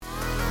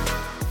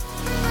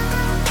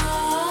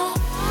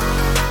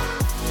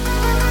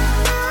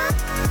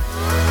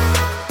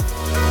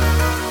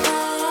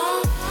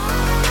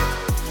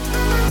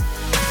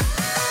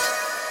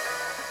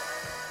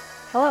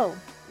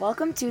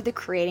welcome to the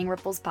Creating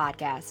Ripples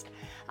podcast.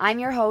 I'm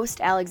your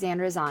host,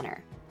 Alexandra Zahner.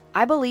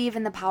 I believe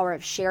in the power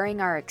of sharing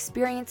our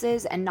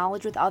experiences and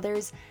knowledge with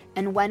others,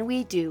 and when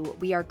we do,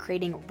 we are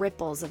creating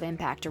ripples of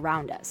impact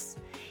around us.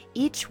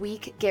 Each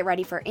week, get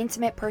ready for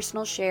intimate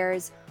personal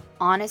shares,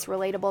 honest,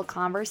 relatable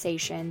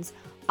conversations,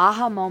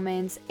 aha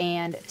moments,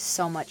 and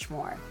so much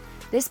more.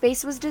 This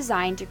space was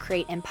designed to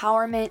create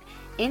empowerment,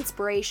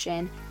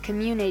 inspiration,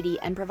 community,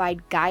 and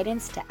provide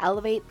guidance to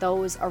elevate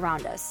those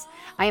around us.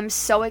 I am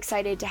so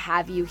excited to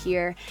have you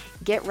here.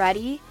 Get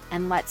ready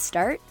and let's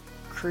start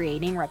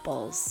creating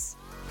ripples.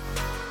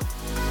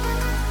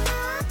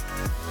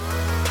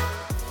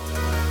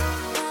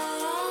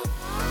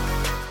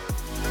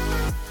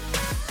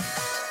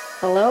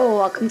 Hello,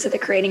 welcome to the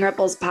Creating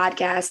Ripples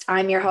podcast.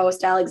 I'm your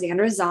host,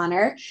 Alexandra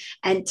Zahner,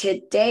 and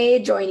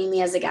today joining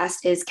me as a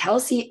guest is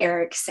Kelsey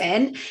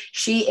Erickson.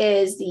 She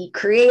is the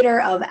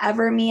creator of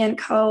EverMe &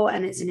 Co.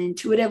 and is an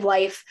intuitive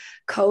life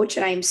coach,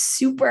 and I'm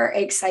super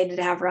excited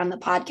to have her on the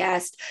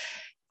podcast.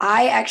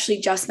 I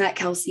actually just met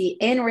Kelsey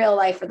in real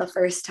life for the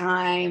first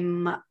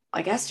time,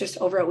 I guess just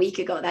over a week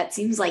ago. That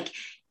seems like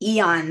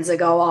eons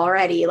ago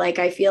already. Like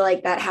I feel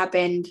like that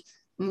happened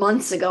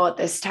months ago at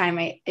this time.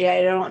 I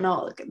don't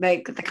know,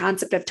 like the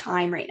concept of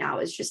time right now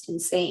is just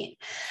insane.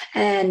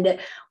 And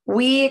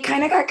we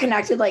kind of got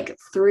connected like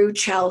through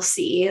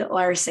Chelsea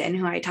Larson,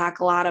 who I talk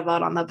a lot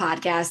about on the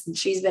podcast, and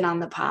she's been on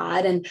the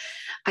pod. And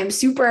I'm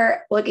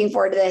super looking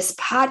forward to this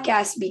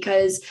podcast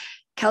because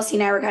Kelsey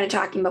and I were kind of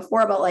talking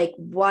before about like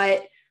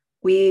what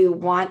we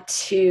want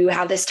to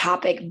have this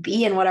topic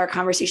be and what our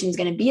conversation is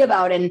going to be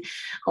about. And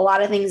a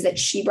lot of things that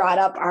she brought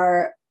up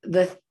are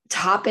the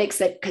topics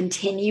that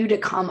continue to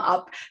come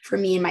up for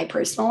me in my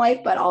personal life,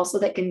 but also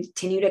that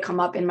continue to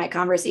come up in my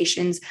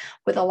conversations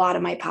with a lot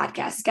of my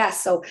podcast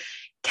guests. So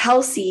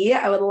Kelsey,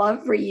 I would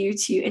love for you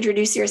to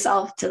introduce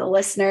yourself to the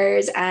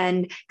listeners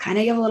and kind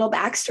of give a little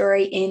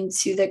backstory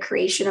into the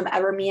creation of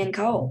EverMe &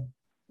 Co.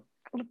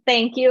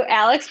 Thank you,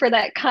 Alex, for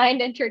that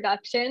kind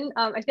introduction.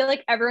 I feel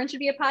like everyone should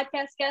be a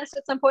podcast guest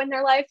at some point in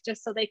their life,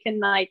 just so they can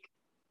like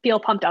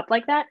feel pumped up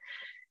like that.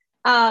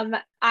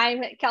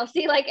 I'm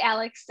Kelsey, like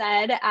Alex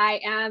said.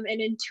 I am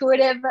an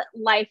intuitive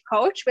life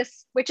coach,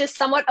 which is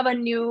somewhat of a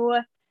new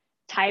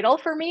title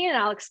for me, and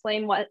I'll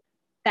explain what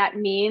that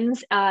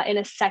means in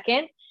a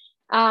second.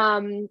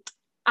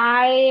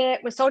 I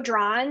was so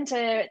drawn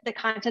to the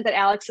content that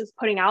Alex is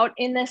putting out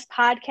in this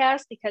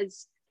podcast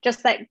because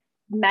just that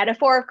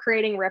metaphor of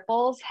creating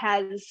ripples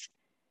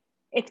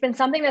it's been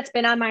something that's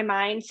been on my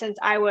mind since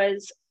I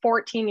was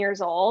 14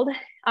 years old.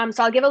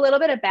 So I'll give a little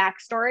bit of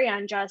backstory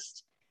on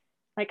just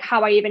like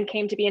how I even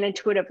came to be an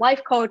intuitive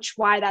life coach,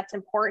 why that's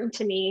important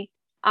to me.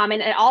 And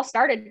it all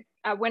started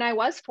when I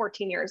was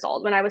 14 years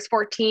old. When I was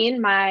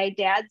 14, my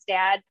dad's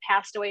dad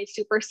passed away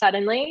super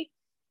suddenly.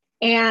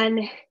 And,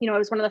 it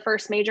was one of the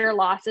first major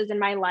losses in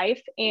my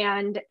life.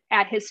 And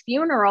at his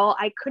funeral,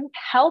 I couldn't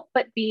help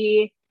but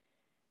be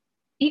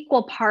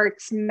equal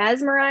parts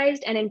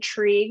mesmerized and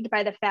intrigued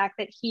by the fact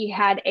that he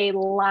had a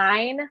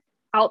line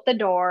out the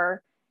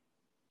door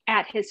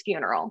at his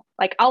funeral,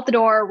 like out the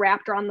door,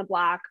 wrapped around the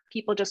block,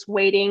 people just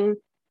waiting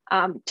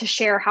to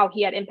share how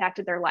he had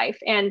impacted their life.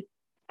 And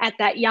at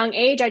that young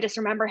age, I just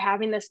remember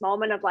having this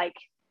moment of like,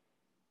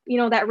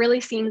 that really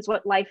seems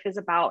what life is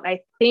about.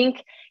 I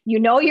think,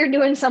 you're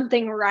doing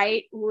something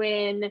right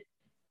when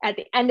at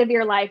the end of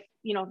your life,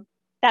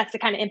 that's the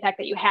kind of impact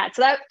that you had.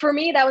 So that for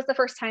me, that was the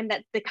first time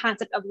that the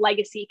concept of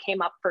legacy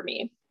came up for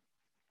me.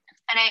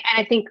 And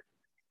I think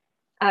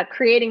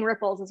creating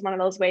ripples is one of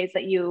those ways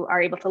that you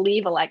are able to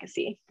leave a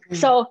legacy. Mm-hmm.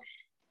 So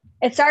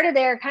it started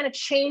there, kind of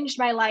changed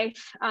my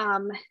life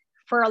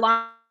for a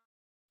long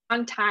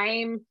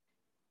time,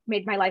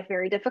 made my life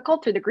very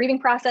difficult through the grieving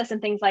process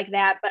and things like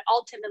that. But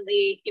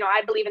ultimately,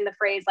 I believe in the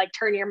phrase, like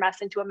turn your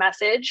mess into a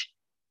message.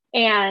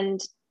 And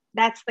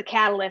that's the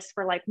catalyst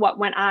for like what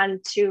went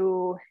on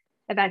to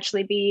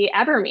eventually be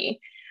EverMe.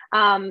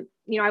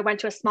 I went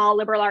to a small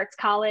liberal arts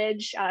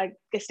college,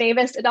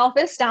 Gustavus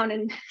Adolphus down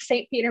in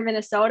St. Peter,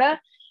 Minnesota,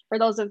 for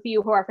those of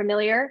you who are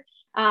familiar.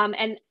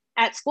 And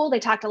at school, they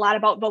talked a lot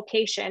about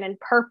vocation and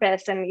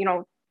purpose. And,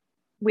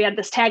 we had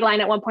this tagline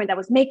at one point that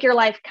was make your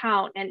life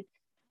count. And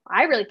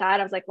I really thought,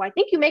 I was like, well, I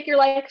think you make your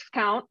life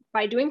count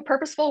by doing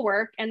purposeful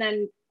work. And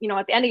then,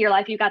 at the end of your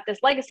life, you got this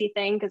legacy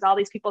thing because all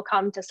these people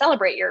come to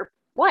celebrate your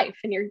life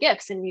and your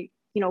gifts and,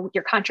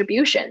 your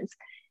contributions.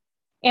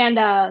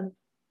 And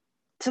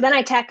so then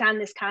I tacked on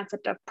this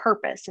concept of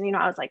purpose. And,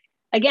 I was like,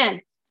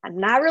 again, I'm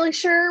not really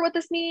sure what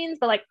this means,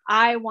 but like,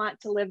 I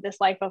want to live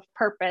this life of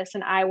purpose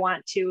and I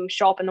want to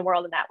show up in the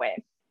world in that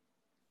way.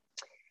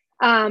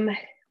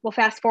 We'll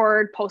fast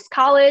forward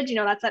post-college,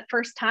 that's that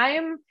first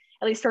time,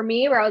 at least for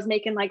me, where I was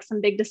making like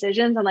some big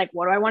decisions on like,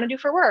 what do I want to do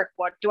for work?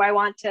 What do I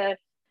want to,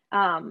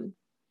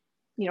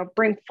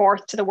 bring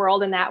forth to the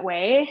world in that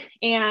way?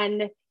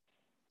 And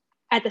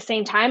at the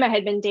same time, I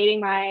had been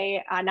dating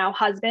my now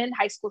husband,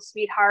 high school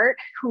sweetheart,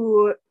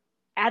 who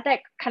at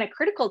that kind of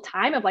critical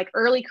time of like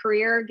early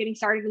career, getting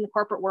started in the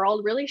corporate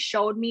world, really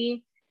showed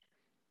me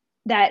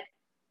that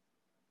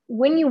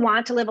when you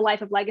want to live a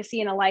life of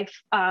legacy and a life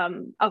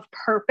of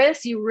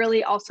purpose, you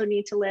really also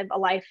need to live a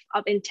life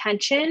of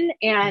intention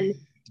and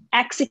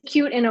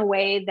execute in a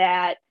way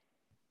that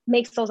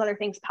makes those other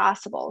things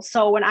possible.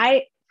 So when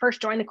I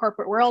first joined the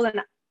corporate world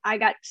and I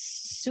got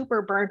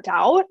super burnt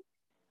out,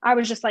 I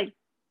was just like,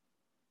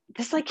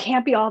 this like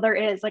can't be all there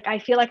is. Like, I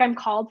feel like I'm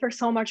called for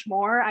so much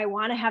more. I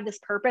want to have this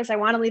purpose. I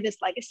want to leave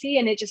this legacy.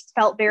 And it just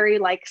felt very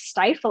like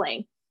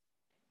stifling.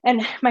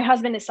 And my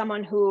husband is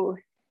someone who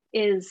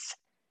is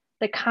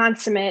the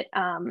consummate,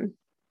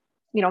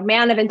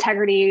 man of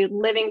integrity,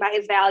 living by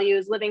his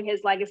values, living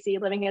his legacy,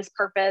 living his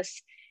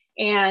purpose.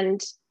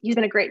 And he's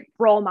been a great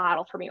role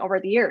model for me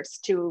over the years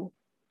to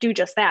do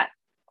just that.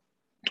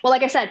 Well,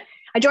 like I said,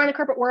 I joined the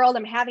corporate world.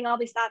 I'm having all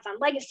these thoughts on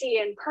legacy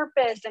and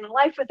purpose and a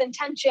life with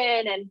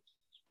intention. And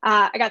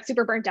I got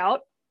super burnt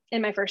out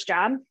in my first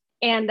job.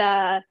 And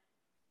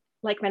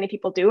like many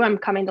people do, I'm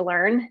coming to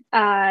learn.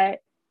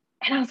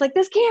 And I was like,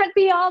 this can't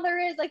be all there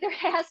is. Like, there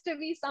has to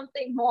be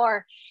something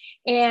more.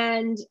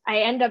 And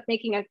I ended up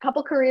making a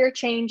couple career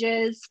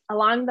changes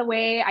along the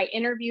way. I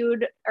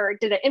interviewed or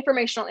did an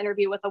informational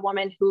interview with a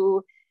woman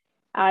who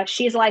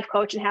she's a life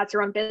coach and has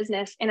her own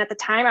business. And at the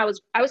time I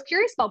was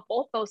curious about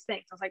both those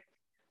things. I was like,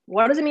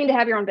 what does it mean to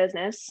have your own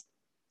business?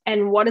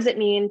 And what does it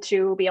mean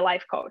to be a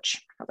life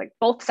coach? I was like,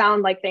 both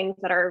sound like things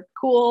that are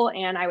cool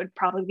and I would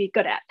probably be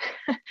good at.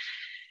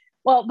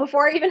 Well,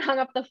 before I even hung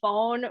up the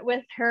phone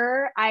with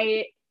her,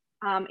 I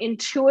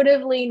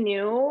intuitively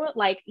knew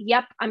like,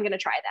 yep, I'm going to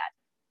try that.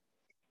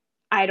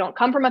 I don't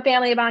come from a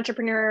family of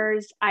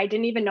entrepreneurs. I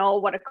didn't even know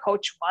what a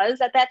coach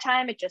was at that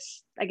time. It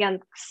just, again,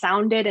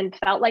 sounded and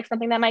felt like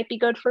something that might be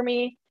good for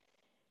me.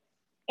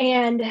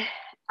 And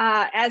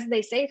as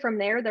they say, from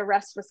there, the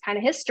rest was kind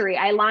of history.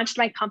 I launched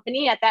my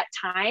company at that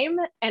time.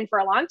 And for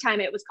a long time,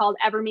 it was called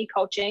EverMe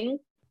Coaching,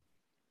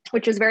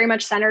 which is very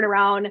much centered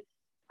around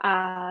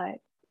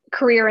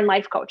career and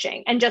life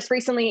coaching. And just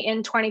recently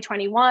in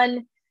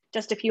 2021,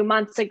 just a few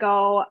months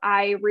ago,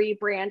 I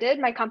rebranded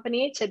my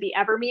company to be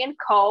EverMe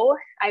 & Co.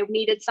 I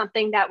needed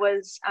something that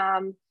was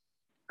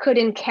could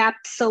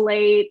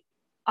encapsulate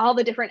all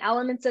the different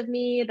elements of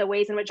me, the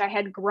ways in which I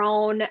had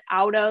grown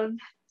out of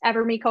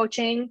EverMe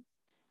Coaching.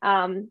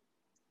 And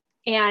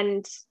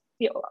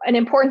an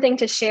important thing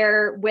to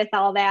share with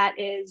all that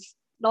is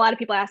a lot of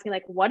people ask me,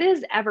 like, what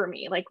is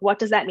EverMe? Like, what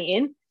does that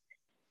mean?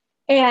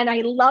 And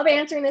I love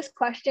answering this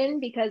question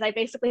because I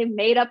basically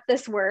made up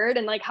this word.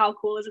 And like, how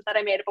cool is it that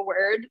I made up a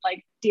word?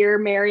 Like, dear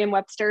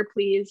Merriam-Webster,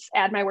 please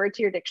add my word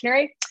to your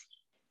dictionary.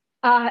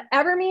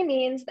 EverMe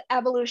means the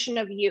evolution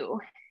of you.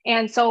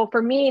 And so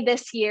for me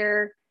this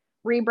year,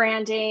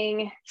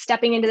 rebranding,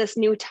 stepping into this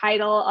new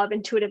title of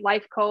intuitive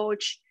life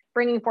coach,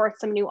 bringing forth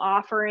some new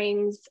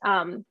offerings,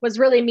 was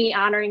really me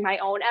honoring my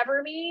own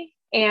EverMe.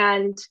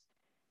 And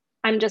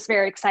I'm just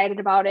very excited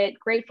about it,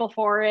 grateful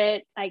for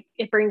it. Like,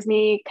 it brings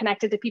me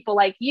connected to people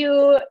like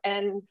you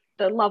and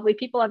the lovely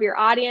people of your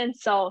audience.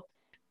 So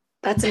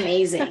that's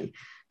amazing.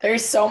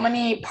 There's so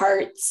many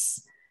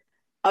parts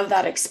of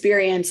that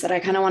experience that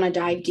I kind of want to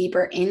dive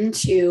deeper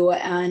into.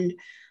 And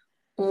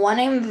one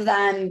of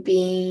them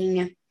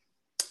being,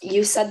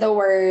 you said the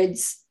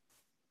words,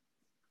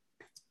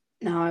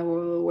 now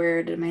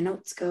where did my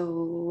notes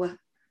go?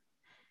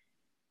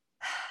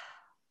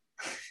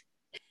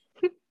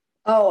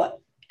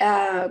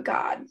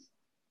 God.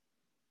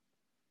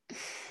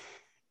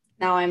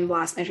 Now I'm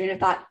lost my train of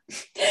thought.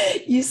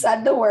 You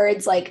said the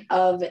words like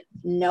of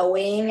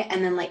knowing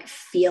and then like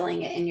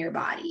feeling it in your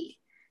body.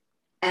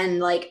 And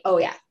like, oh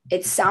yeah,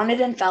 it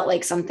sounded and felt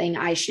like something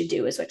I should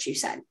do is what you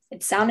said.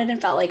 It sounded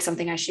and felt like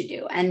something I should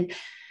do. And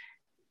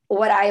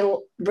what I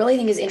really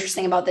think is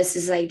interesting about this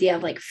is the idea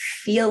of like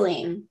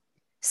feeling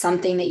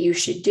something that you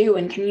should do.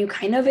 And can you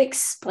kind of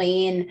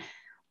explain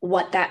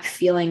what that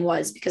feeling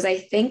was? Because I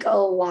think a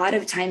lot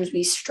of times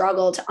we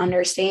struggle to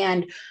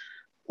understand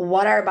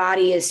what our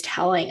body is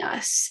telling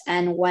us.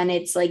 And when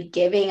it's like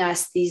giving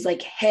us these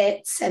like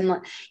hits,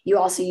 and you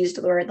also used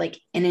the word like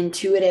an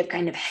intuitive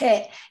kind of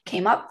hit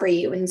came up for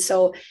you. And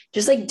so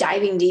just like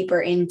diving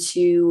deeper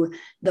into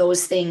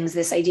those things,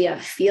 this idea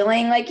of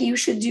feeling like you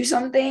should do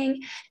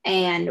something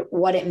and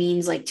what it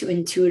means like to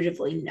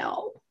intuitively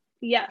know.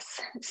 Yes.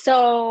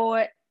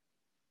 So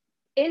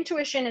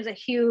intuition is a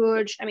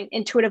huge,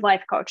 intuitive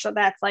life coach. So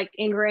that's like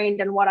ingrained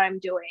in what I'm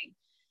doing.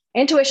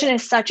 Intuition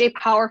is such a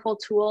powerful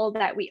tool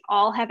that we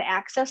all have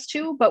access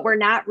to, but we're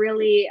not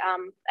really,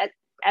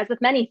 as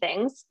with many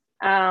things,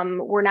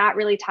 we're not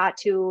really taught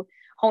to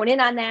hone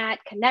in on that,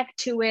 connect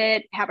to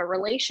it, have a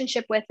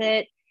relationship with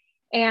it.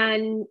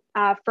 And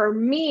for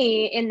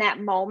me in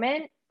that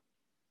moment,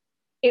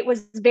 it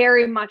was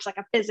very much like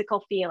a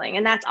physical feeling.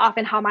 And that's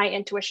often how my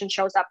intuition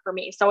shows up for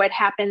me. So it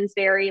happens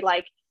very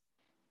like,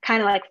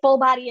 kind of like full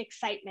body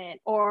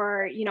excitement,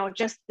 or,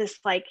 just this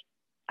like,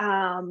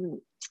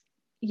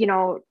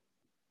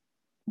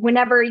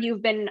 whenever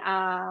you've been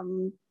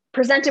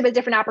presented with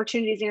different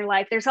opportunities in your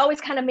life, there's always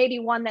kind of maybe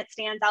one that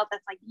stands out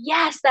that's like,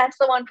 yes, that's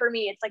the one for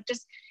me. It's like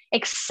just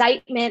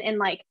excitement and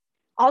like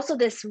also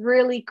this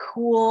really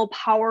cool,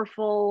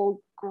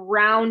 powerful,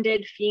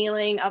 grounded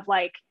feeling of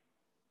like,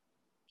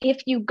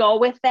 if you go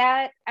with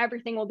that,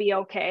 everything will be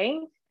okay.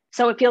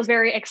 So it feels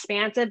very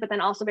expansive, but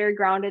then also very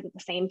grounded at the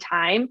same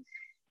time.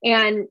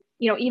 And,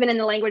 even in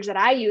the language that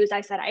I use,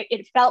 I said,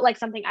 it felt like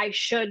something I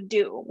should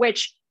do,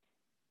 which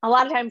a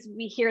lot of times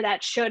we hear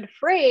that should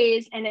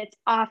phrase, and it's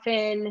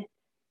often,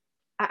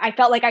 I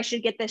felt like I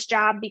should get this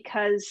job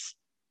because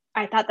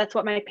I thought that's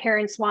what my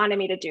parents wanted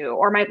me to do,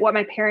 or what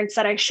my parents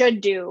said I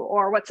should do,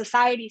 or what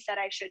society said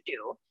I should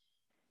do.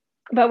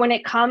 But when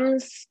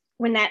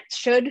that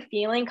should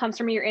feeling comes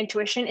from your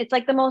intuition, it's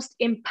like the most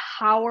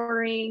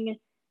empowering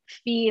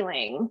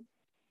feeling.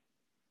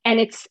 And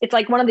it's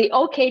like one of the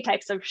okay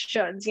types of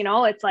shoulds,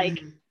 it's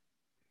like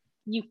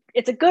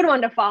it's a good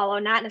one to follow,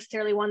 not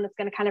necessarily one that's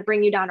going to kind of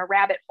bring you down a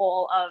rabbit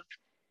hole of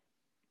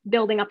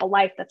building up a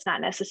life that's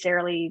not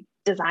necessarily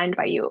designed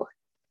by you.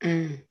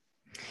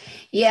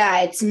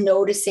 Yeah, it's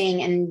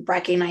noticing and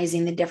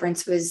recognizing the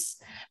difference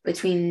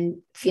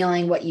between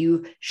feeling what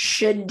you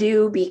should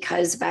do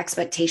because of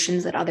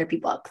expectations that other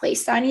people have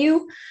placed on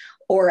you,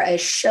 or a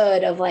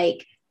should of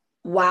like,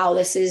 wow,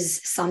 this is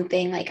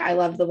something, like, I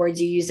love the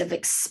words you use of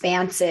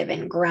expansive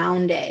and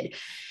grounded.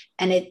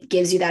 And it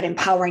gives you that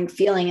empowering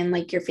feeling. And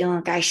like, you're feeling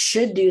like I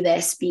should do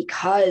this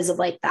because of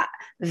like that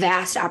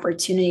vast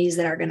opportunities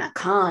that are going to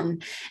come.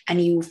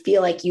 And you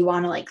feel like you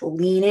want to like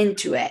lean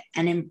into it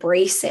and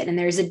embrace it. And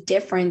there's a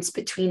difference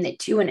between the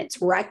two, and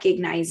it's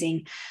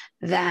recognizing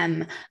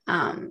them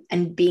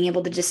and being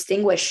able to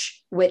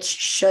distinguish which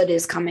should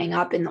is coming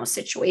up in those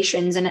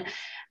situations. And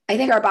I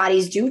think our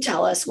bodies do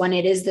tell us when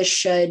it is the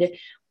should,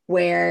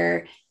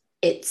 where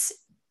it's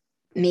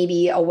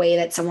maybe a way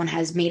that someone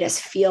has made us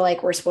feel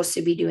like we're supposed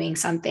to be doing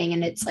something.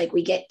 And it's like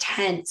we get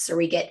tense or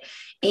we get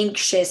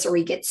anxious or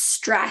we get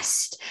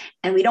stressed,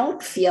 and we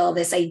don't feel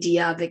this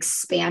idea of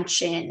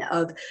expansion,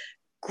 of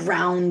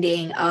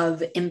grounding,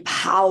 of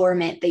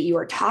empowerment that you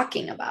are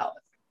talking about.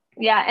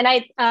 Yeah. And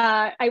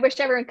I wish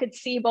everyone could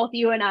see both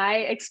you and I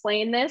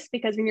explain this,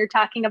 because when you're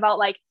talking about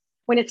like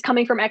when it's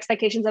coming from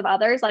expectations of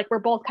others, like we're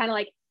both kind of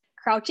like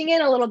crouching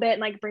in a little bit and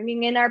like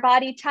bringing in our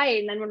body tight.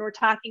 And then when we're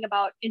talking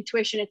about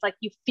intuition, it's like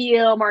you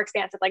feel more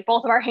expansive, like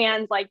both of our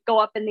hands like go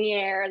up in the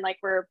air, and like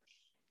we're,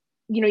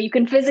 you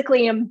can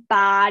physically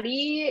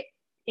embody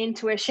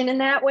intuition in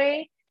that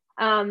way.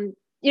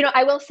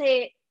 I will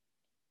say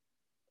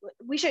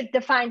we should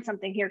define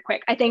something here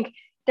quick. I think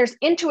there's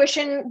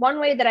intuition. One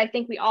way that I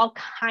think we all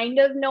kind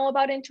of know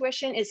about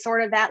intuition is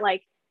sort of that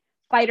like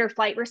fight or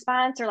flight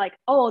response, or like,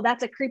 oh,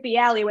 that's a creepy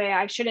alleyway,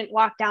 I shouldn't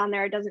walk down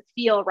there, it doesn't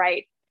feel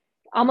right.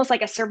 Almost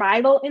like a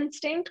survival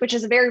instinct, which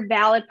is a very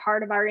valid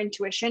part of our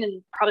intuition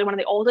and probably one of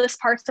the oldest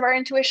parts of our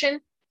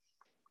intuition.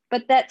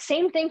 But that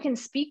same thing can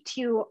speak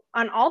to you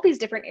on all these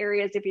different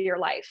areas of your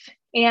life.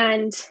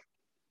 And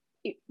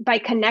by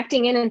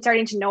connecting in and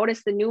starting to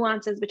notice the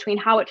nuances between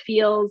how it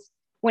feels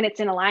when it's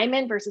in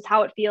alignment versus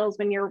how it feels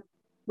when you're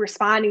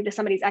responding to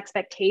somebody's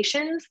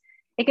expectations,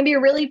 it can be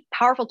a really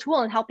powerful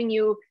tool in helping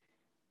you,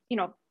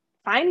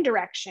 find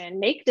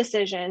direction, make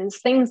decisions,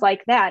 things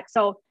like that.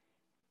 So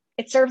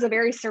it serves a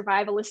very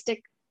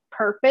survivalistic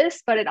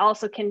purpose, but it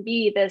also can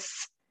be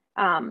this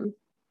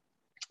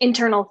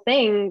internal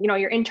thing,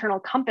 your internal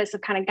compass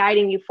of kind of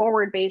guiding you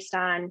forward based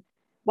on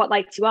what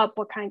lights you up,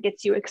 what kind of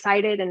gets you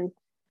excited. And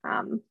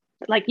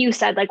like you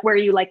said, like where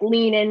you like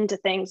lean into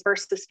things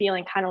versus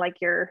feeling kind of like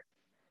you're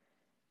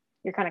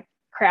kind of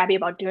crabby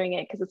about doing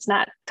it because it's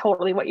not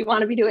totally what you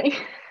want to be doing.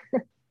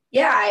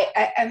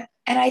 Yeah.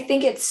 I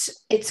think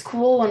it's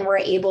cool when we're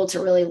able to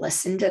really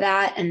listen to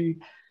that.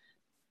 And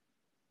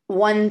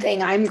one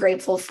thing I'm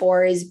grateful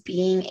for is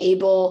being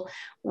able,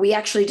 we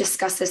actually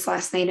discussed this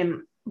last night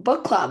in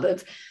book club,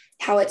 of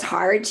how it's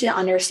hard to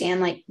understand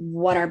like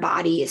what our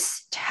body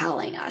is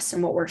telling us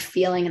and what we're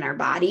feeling in our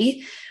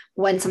body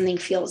when something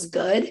feels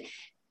good,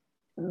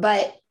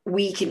 but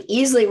we can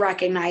easily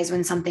recognize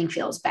when something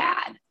feels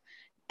bad.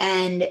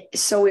 And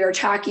so we were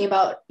talking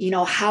about,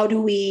 how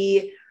do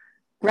we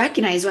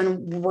recognize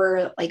when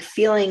we're like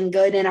feeling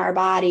good in our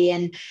body?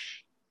 And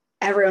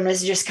everyone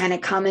was just kind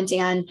of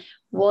commenting on,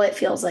 well, it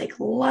feels like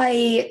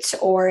light,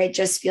 or it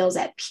just feels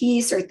at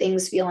peace, or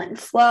things feel in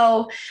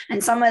flow.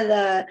 And some of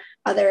the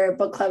other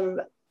book club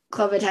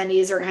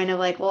attendees are kind of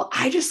like, well,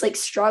 I just like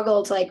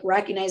struggle to like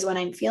recognize when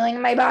I'm feeling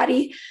in my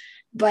body.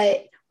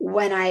 But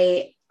when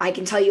I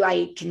can tell you,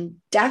 I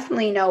can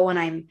definitely know when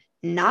I'm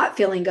not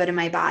feeling good in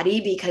my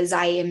body, because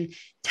I am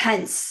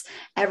tense.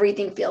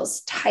 Everything feels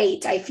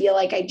tight. I feel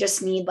like I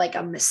just need like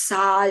a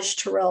massage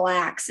to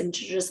relax and to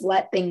just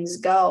let things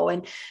go.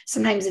 And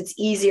sometimes it's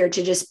easier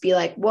to just be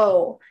like,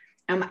 whoa,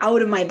 I'm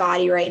out of my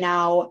body right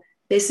now.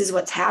 This is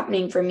what's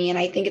happening for me. And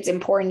I think it's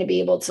important to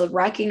be able to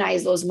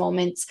recognize those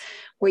moments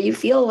where you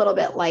feel a little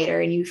bit lighter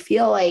and you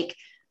feel like,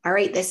 all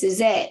right, this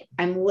is it.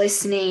 I'm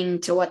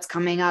listening to what's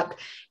coming up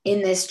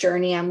in this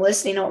journey. I'm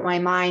listening to what my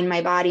mind,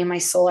 my body, and my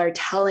soul are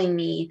telling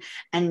me,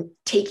 and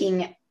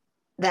taking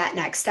that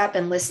next step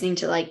and listening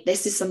to like,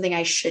 this is something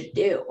I should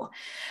do.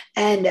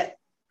 And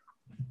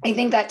I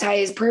think that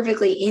ties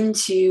perfectly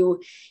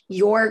into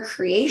your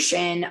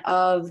creation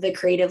of the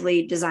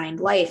creatively designed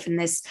life and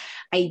this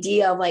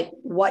idea of like,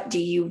 what do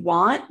you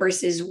want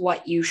versus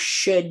what you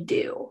should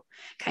do,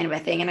 kind of a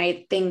thing. And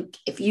I think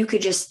if you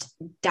could just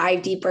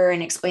dive deeper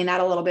and explain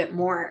that a little bit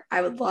more,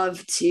 I would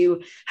love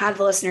to have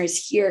the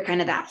listeners hear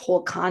kind of that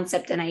whole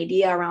concept and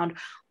idea around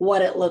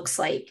what it looks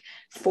like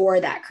for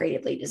that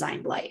creatively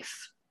designed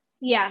life.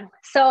 Yeah.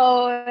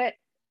 So,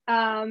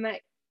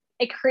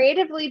 a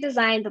creatively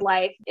designed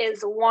life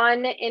is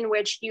one in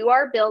which you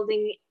are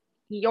building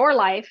your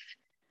life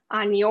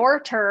on your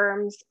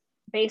terms,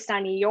 based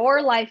on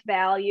your life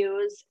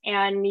values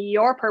and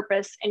your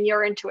purpose and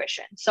your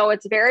intuition. So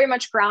it's very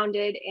much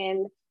grounded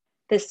in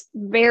this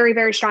very,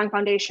 very strong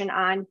foundation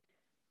on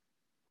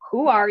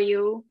who are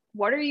you,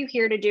 what are you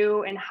here to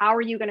do, and how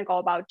are you going to go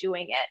about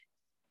doing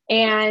it.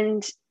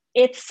 And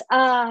it's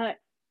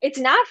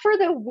not for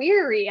the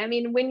weary. I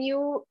mean, when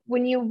you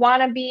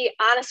want to be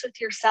honest with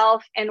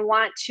yourself and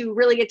want to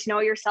really get to know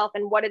yourself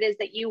and what it is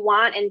that you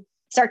want, and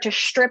start to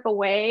strip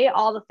away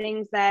all the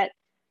things that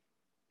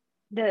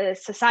the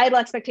societal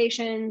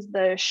expectations,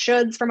 the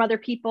shoulds from other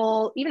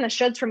people, even the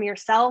shoulds from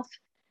yourself,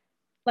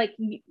 like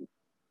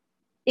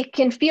it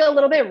can feel a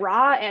little bit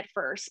raw at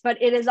first,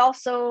 but it is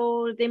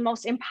also the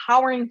most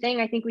empowering thing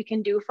I think we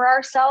can do for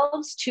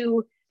ourselves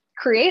to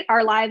create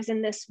our lives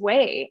in this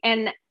way.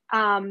 And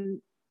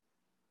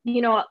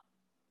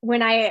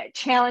when I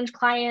challenge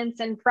clients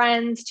and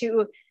friends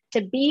to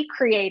be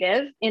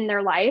creative in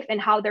their life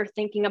and how they're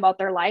thinking about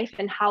their life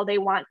and how they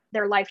want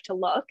their life to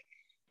look,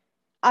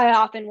 I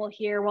often will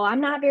hear, well, I'm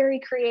not very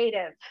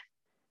creative.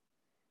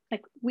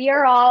 Like, we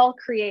are all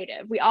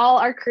creative. We all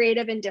are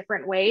creative in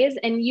different ways.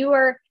 And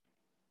you're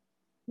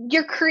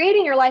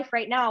creating your life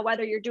right now,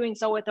 whether you're doing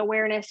so with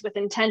awareness, with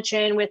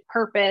intention, with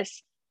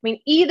purpose. I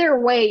mean, either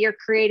way, you're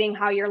creating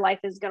how your life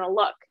is going to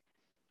look.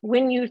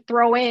 When you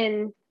throw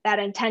in that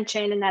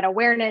intention and that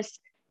awareness,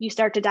 you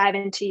start to dive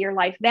into your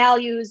life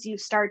values. You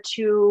start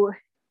to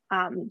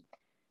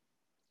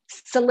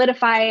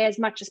solidify as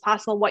much as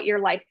possible what your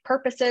life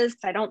purpose is.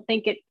 I don't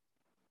think it,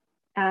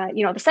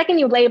 the second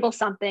you label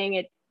something,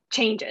 it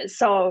changes.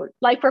 So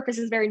life purpose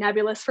is very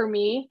nebulous for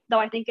me, though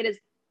I think it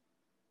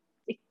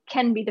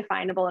can be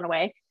definable in a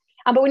way.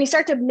 But when you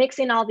start to mix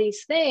in all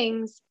these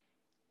things,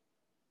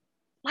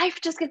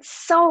 life just gets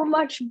so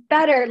much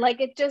better. Like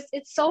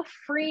it's so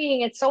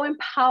freeing. It's so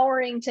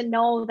empowering to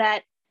know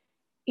that,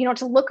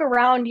 to look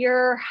around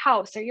your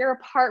house or your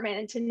apartment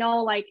and to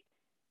know, like,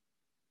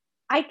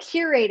 I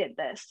curated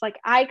this, like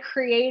I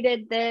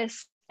created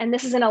this, and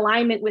this is in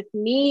alignment with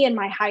me and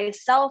my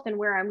highest self and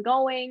where I'm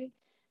going.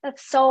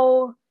 That's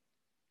so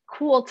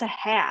cool to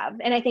have.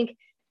 And I think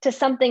to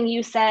something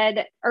you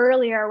said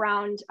earlier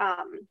around,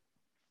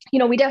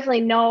 we definitely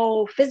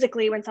know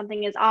physically when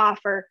something is off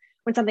or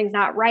when something's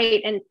not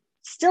right. And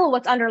still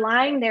what's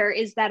underlying there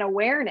is that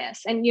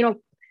awareness. And,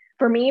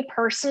 for me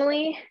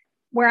personally,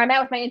 where I'm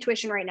at with my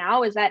intuition right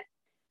now is that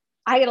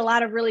I get a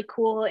lot of really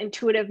cool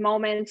intuitive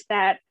moments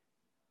that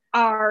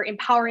are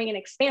empowering and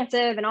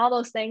expansive and all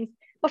those things.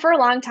 But for a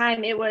long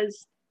time, it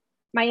was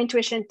my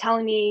intuition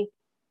telling me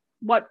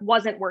what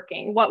wasn't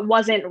working, what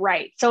wasn't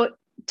right. So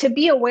to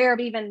be aware of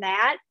even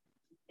that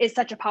is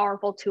such a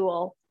powerful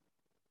tool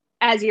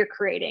as you're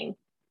creating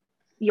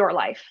your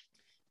life.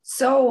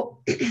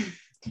 So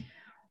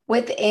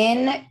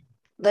within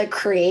the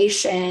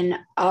creation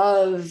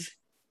of,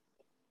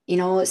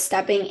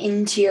 stepping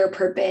into your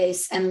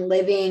purpose and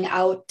living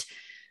out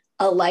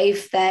a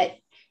life that,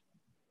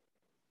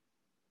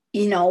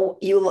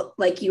 you,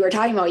 like you were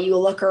talking about, you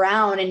look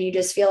around and you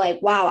just feel like,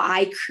 wow,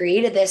 I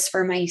created this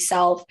for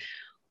myself.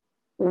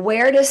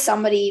 Where does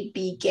somebody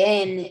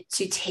begin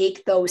to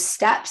take those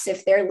steps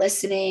if they're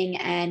listening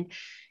and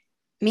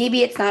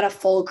maybe it's not a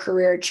full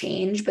career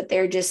change, but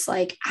they're just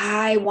like,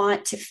 I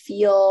want to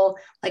feel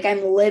like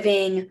I'm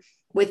living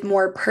with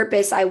more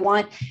purpose. I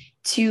want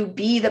to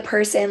be the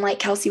person like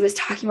Kelsey was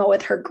talking about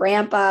with her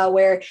grandpa,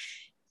 where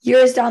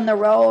years down the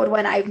road,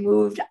 when I've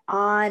moved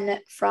on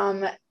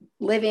from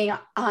living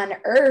on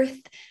earth,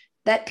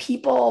 that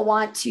people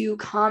want to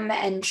come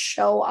and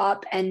show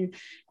up and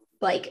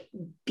like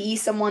be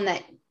someone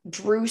that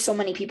drew so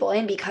many people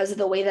in because of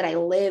the way that I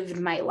lived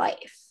my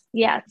life.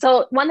 Yeah.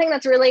 So one thing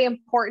that's really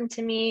important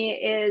to me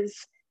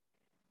is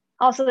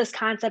also this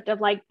concept of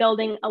like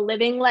building a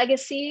living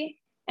legacy.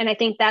 And I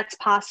think that's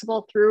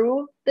possible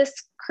through this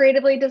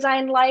creatively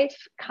designed life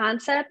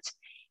concept.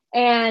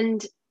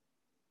 And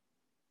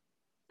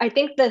I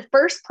think the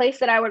first place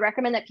that I would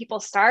recommend that people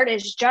start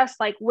is just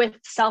like with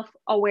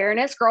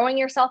self-awareness, growing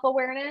your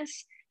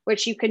self-awareness,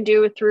 which you can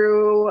do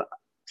through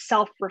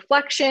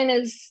self-reflection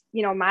is,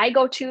 my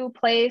go-to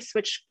place,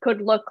 which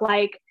could look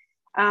like,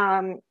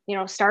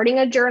 starting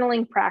a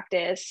journaling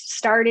practice,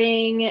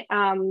 starting,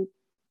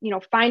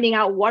 finding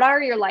out what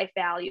are your life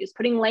values,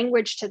 putting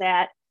language to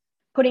that,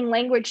 putting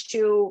language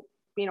to,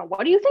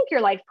 what do you think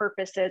your life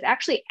purpose is?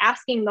 Actually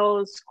asking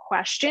those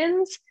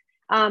questions.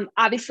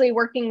 Obviously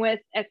working with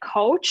a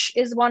coach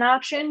is one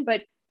option,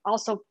 but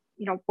also,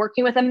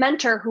 working with a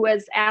mentor who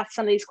has asked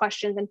some of these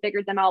questions and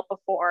figured them out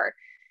before.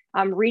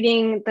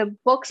 reading the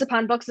books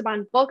upon books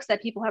upon books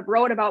that people have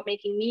wrote about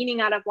making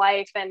meaning out of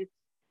life and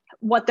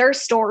what their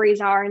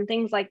stories are and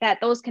things like that.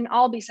 Those can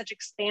all be such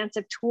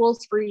expansive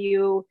tools for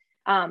you,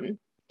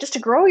 just to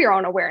grow your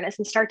own awareness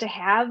and start to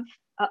have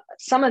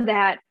some of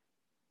that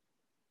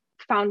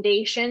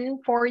foundation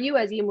for you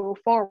as you move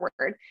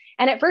forward.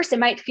 And at first it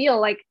might feel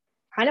like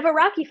kind of a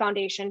rocky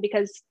foundation,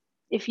 because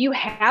if you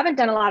haven't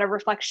done a lot of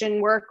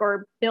reflection work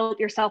or built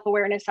your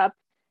self-awareness up,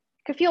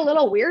 it could feel a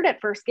little weird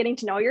at first getting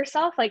to know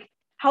yourself. Like,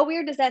 how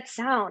weird does that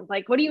sound?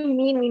 Like, what do you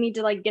mean we need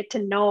to like get to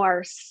know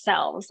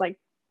ourselves? Like,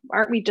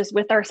 aren't we just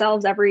with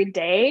ourselves every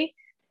day?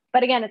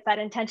 But again, it's that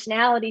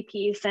intentionality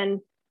piece. And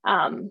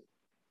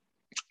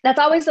that's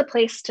always the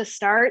place to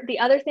start. The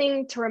other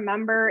thing to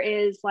remember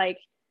is like,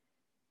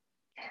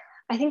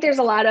 I think there's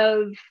a lot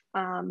of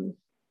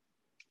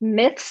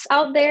myths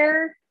out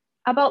there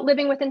about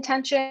living with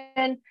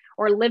intention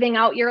or living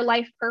out your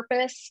life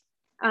purpose.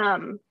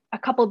 A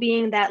couple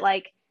being that,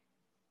 like,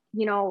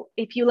 you know,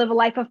 if you live a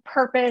life of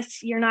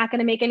purpose, you're not going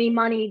to make any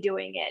money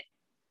doing it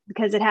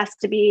because it has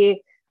to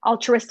be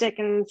altruistic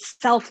and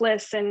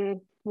selfless and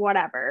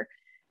whatever.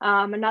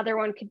 Another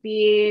one could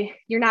be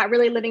you're not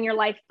really living your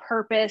life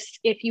purpose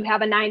if you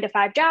have a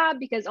 9-to-5 job,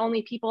 because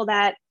only people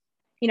that,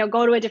 you know,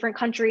 go to a different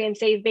country and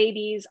save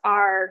babies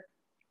are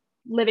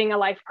living a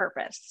life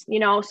purpose, you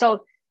know?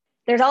 So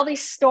there's all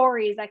these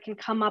stories that can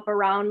come up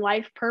around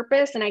life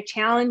purpose. And I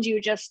challenge you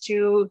just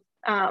to,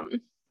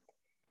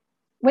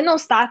 when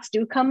those thoughts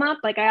do come up,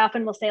 like I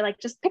often will say, like,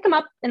 just pick them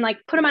up and like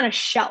put them on a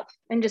shelf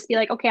and just be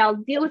like, okay, I'll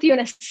deal with you in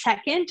a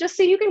second, just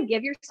so you can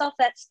give yourself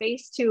that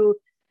space to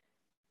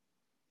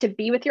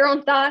be with your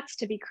own thoughts,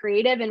 to be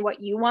creative in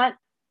what you want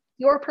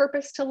your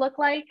purpose to look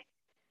like.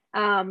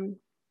 And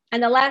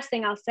the last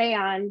thing I'll say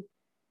on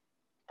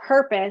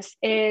purpose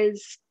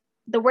is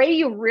the way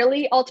you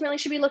really ultimately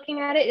should be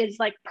looking at it is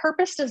like,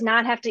 purpose does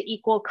not have to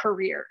equal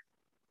career.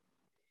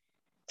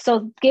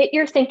 So get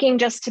your thinking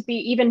just to be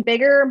even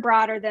bigger and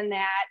broader than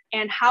that.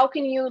 And how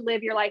can you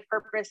live your life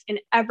purpose in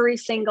every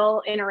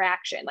single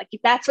interaction? Like,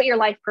 if that's what your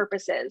life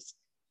purpose is.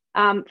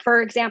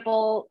 For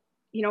example,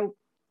 you know,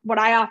 what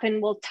I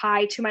often will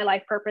tie to my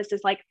life purpose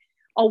is like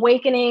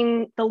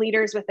awakening the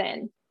leaders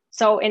within.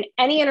 So in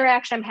any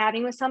interaction I'm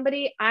having with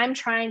somebody, I'm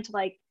trying to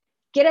like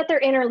get at their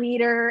inner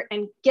leader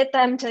and get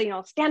them to, you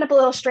know, stand up a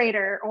little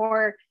straighter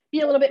or be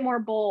a little bit more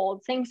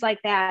bold, things like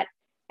that.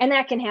 And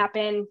that can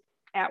happen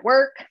at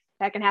work.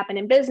 That can happen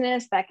in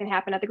business. That can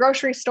happen at the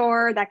grocery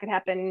store. That could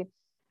happen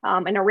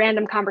in a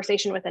random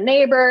conversation with a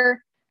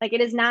neighbor. Like, it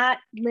is not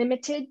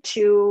limited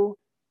to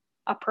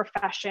a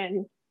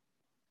profession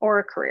or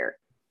a career.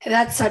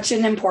 That's such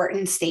an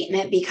important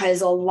statement,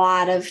 because a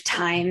lot of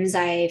times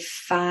I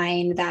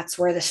find that's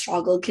where the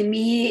struggle can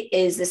be,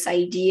 is this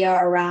idea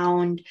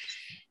around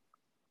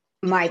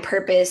my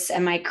purpose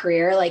and my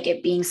career, like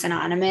it being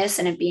synonymous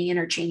and it being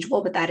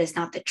interchangeable, but that is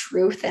not the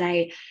truth. And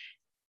I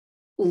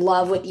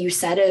love what you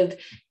said of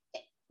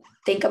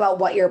think about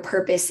what your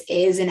purpose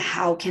is and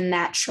how can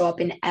that show up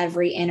in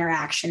every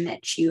interaction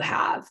that you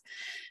have,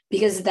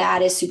 because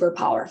that is super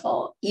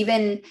powerful.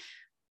 Even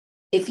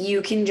if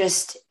you can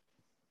just,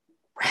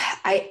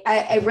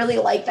 I really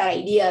like that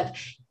idea of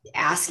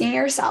asking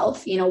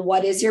yourself, you know,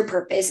 what is your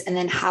purpose? And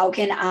then how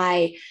can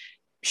I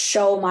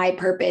show my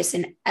purpose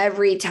in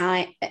every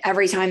time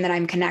that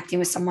I'm connecting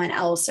with someone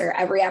else, or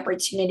every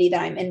opportunity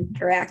that I'm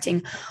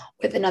interacting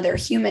with another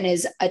human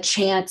is a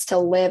chance to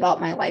live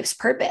out my life's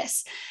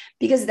purpose.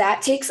 Because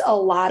that takes a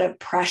lot of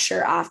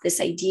pressure off this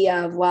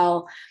idea of,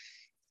 well,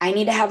 I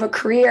need to have a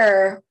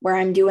career where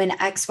I'm doing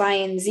X, Y,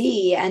 and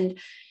Z. And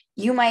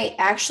you might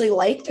actually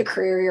like the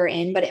career you're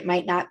in, but it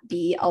might not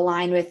be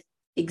aligned with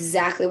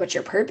exactly what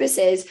your purpose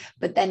is.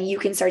 But then you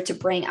can start to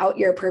bring out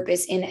your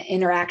purpose in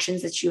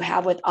interactions that you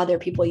have with other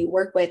people you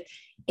work with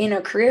in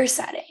a career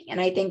setting. And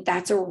I think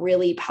that's a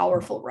really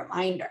powerful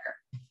reminder.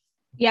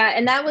 Yeah.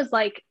 And that was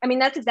like, I mean,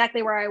 that's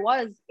exactly where I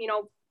was, you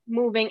know,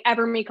 moving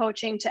EverMe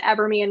Coaching to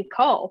EverMe and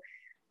Co.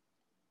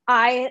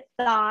 I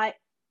thought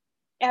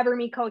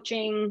EverMe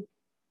Coaching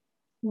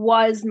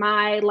was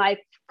my life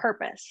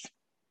purpose.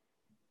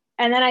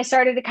 And then I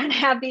started to kind of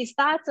have these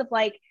thoughts of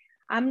like,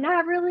 I'm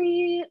not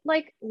really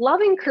like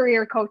loving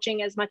career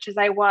coaching as much as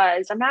I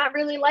was. I'm not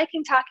really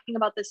liking talking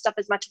about this stuff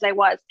as much as I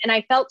was. And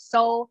I felt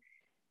so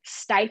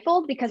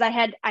stifled because I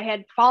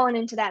had fallen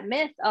into that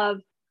myth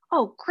of,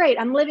 oh, great,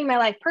 I'm living my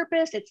life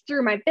purpose. It's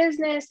through my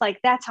business. Like,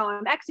 that's how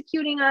I'm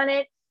executing on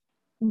it.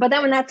 But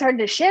then when that started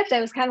to shift, I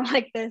was kind of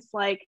like this,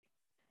 like,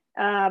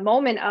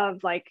 moment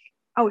of like,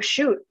 oh,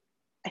 shoot,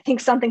 I think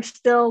something's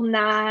still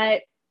not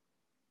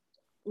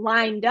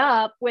lined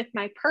up with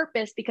my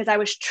purpose, because I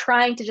was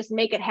trying to just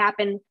make it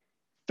happen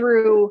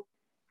through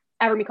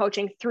EverMe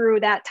Coaching,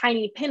 through that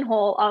tiny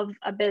pinhole of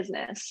a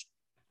business.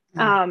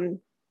 Mm.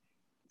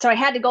 So I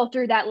had to go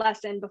through that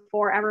lesson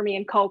before EverMe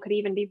and Co could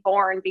even be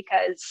born,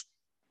 because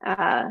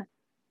I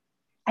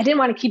didn't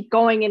want to keep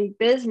going in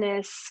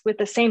business with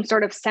the same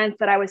sort of sense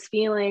that I was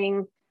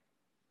feeling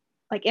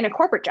like in a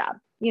corporate job,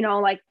 you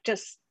know, like,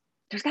 just,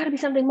 there's got to be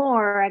something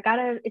more.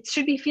 It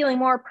should be feeling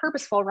more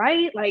purposeful,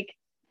 right? Like,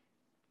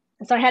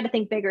 So I had to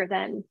think bigger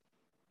than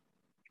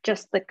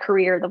just the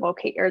career, the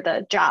vocation, or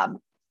the job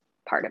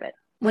part of it.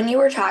 When you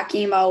were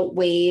talking about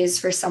ways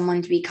for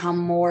someone to become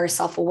more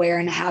self-aware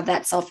and have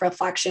that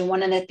self-reflection,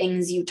 one of the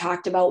things you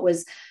talked about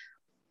was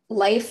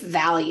life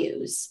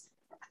values.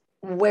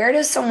 Where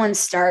does someone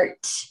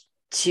start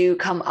to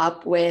come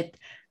up with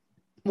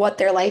what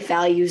their life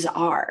values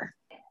are?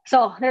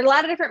 So there's a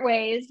lot of different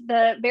ways.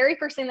 The very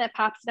first thing that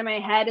pops into my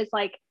head is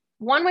like,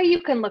 one way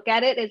you can look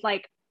at it is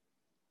like,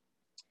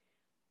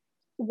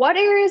 what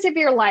areas of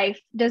your life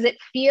does it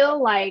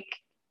feel like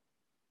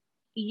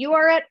you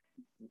are at?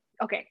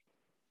 Okay,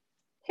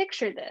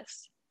 picture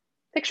this.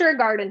 Picture a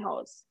garden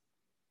hose.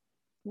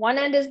 One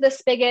end is the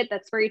spigot.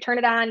 That's where you turn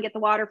it on, get the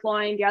water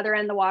flowing. The other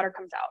end, the water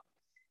comes out.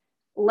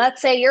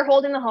 Let's say you're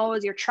holding the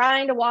hose. You're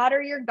trying to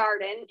water your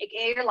garden,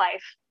 aka your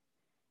life.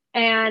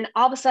 And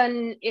all of a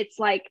sudden, it's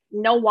like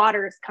no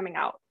water is coming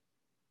out.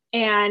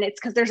 And it's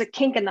because there's a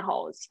kink in the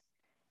hose.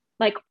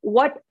 Like,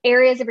 what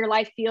areas of your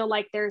life feel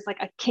like there's like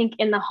a kink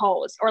in the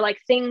hose, or like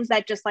things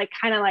that just like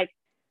kind of like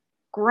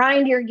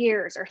grind your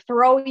gears or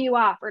throw you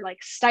off or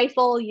like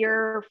stifle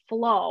your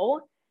flow?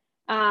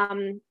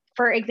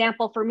 For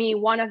example, for me,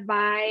 one of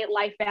my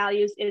life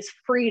values is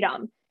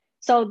freedom.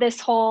 So this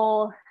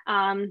whole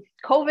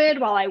COVID,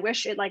 while I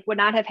wish it like would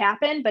not have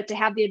happened, but to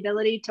have the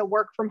ability to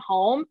work from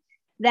home,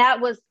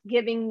 that was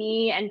giving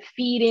me and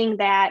feeding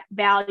that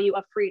value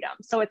of freedom.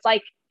 So it's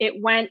like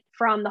it went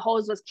from the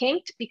hose was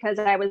kinked because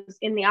I was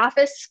in the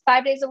office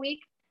 5 days a week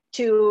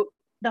to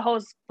the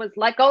hose was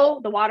let go,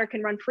 the water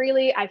can run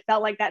freely. I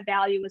felt like that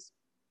value was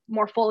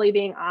more fully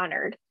being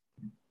honored.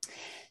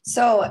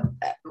 So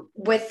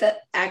with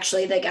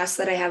the guests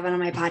that I have on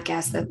my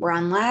podcast that were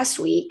on last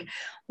week,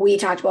 we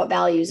talked about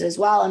values as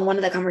well. And one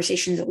of the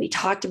conversations that we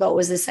talked about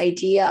was this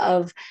idea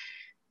of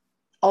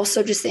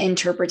also just the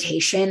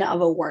interpretation of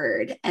a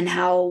word, and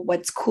how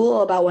what's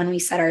cool about when we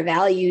set our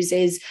values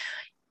is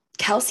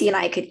Kelsey and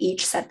I could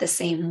each set the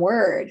same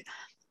word,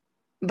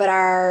 but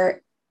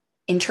our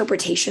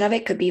interpretation of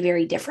it could be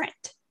very different.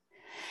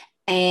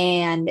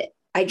 And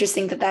I just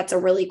think that that's a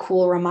really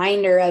cool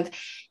reminder of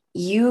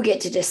you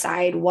get to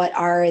decide what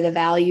are the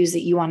values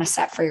that you want to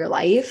set for your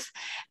life.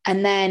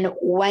 And then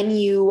when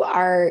you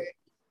are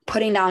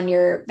putting down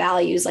your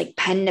values, like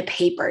pen to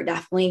paper,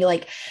 definitely,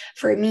 like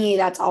for me,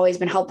 that's always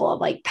been helpful,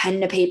 of like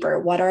pen to paper.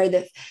 What are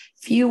the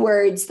few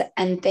words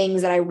and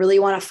things that I really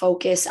want to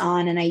focus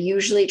on? And I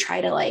usually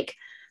try to like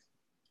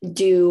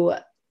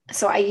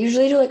I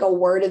usually do like a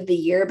word of the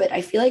year, but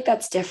I feel like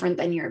that's different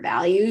than your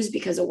values,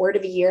 because a word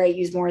of the year I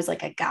use more as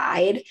like a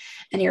guide,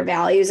 and your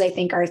values I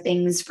think are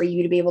things for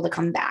you to be able to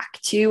come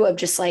back to, of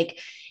just like,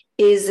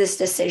 is this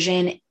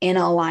decision in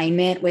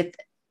alignment with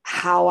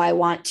how I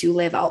want to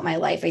live out my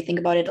life? I think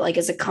about it like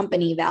as a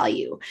company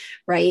value,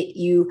 right?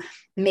 You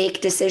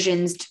make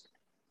decisions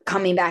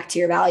coming back to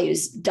your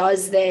values.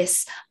 Does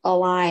this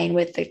align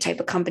with the type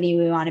of company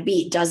we want to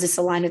be? Does this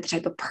align with the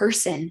type of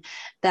person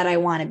that I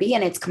want to be?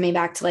 And it's coming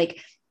back to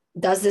like,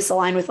 does this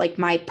align with like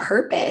my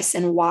purpose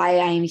and why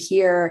I'm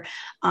here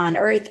on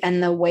earth,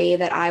 and the way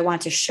that I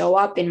want to show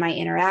up in my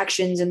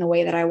interactions, and the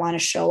way that I want to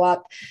show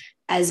up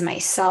as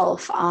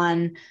myself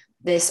on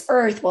this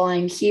earth while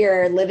I'm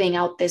here living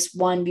out this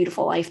one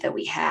beautiful life that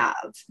we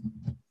have?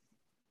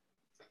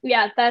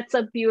 Yeah, that's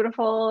a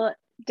beautiful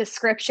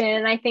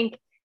description. I think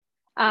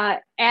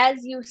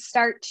as you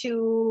start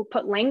to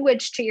put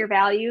language to your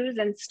values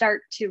and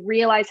start to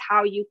realize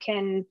how you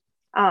can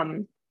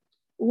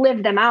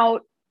live them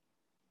out,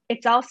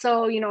 it's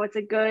also, it's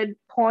a good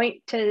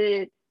point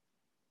to,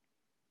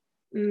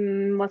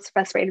 what's the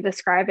best way to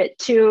describe it,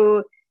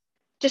 to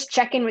just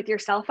check in with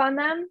yourself on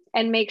them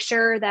and make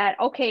sure that,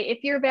 okay,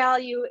 if your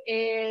value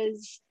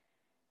is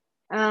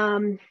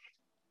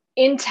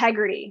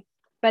integrity,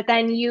 but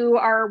then you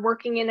are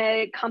working in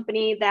a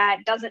company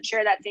that doesn't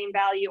share that same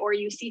value, or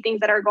you see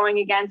things that are going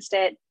against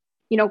it,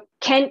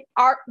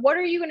 what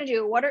are you going to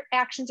do? What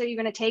actions are you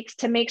going to take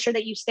to make sure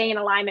that you stay in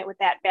alignment with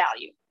that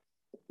value?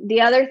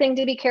 The other thing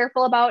to be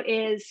careful about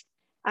is,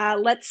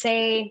 let's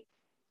say,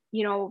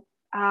 one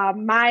of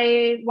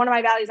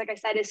my values, like I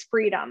said, is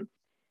freedom.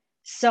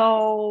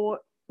 So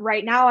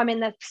right now I'm in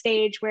the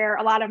stage where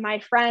a lot of my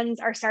friends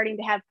are starting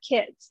to have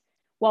kids.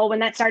 Well, when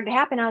that started to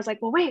happen, I was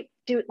like, well, wait,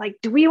 do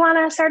we want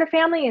to start a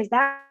family? Is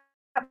that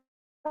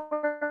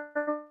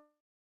where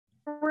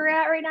we're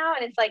at right now?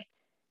 And it's like,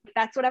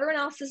 that's what everyone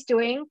else is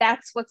doing.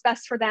 That's what's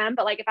best for them.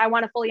 But like, if I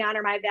want to fully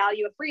honor my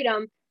value of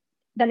freedom,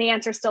 then the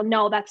answer is still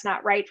no, that's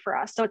not right for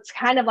us. So it's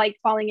kind of like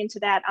falling into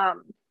that,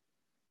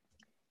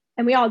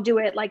 and we all do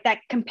it, like that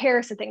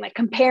comparison thing, like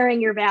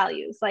comparing your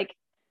values, like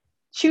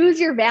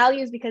choose your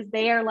values because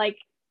they are like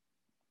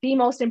the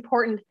most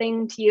important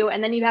thing to you.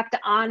 And then you have to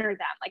honor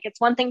them. Like, it's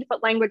one thing to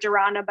put language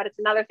around them, but it's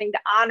another thing to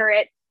honor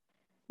it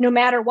no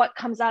matter what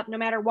comes up, no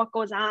matter what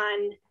goes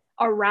on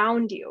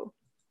around you.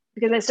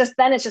 Because it's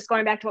just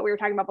going back to what we were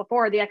talking about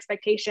before, the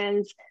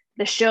expectations,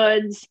 the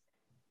shoulds,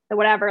 the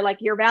whatever, like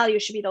your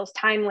values should be those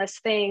timeless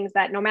things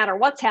that no matter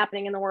what's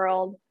happening in the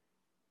world,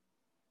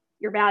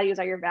 your values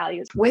are your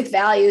values. With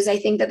values, I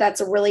think that that's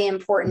a really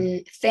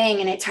important thing,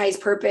 and it ties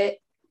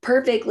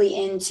perfectly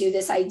into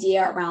this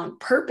idea around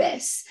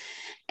purpose.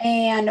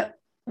 And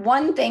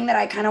one thing that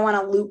I kind of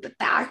want to loop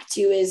back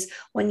to is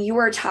when you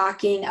were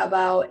talking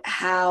about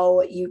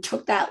how you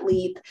took that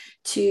leap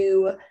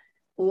to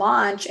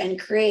launch and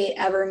create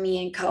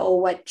EverMe & Co.,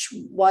 which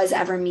was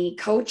EverMe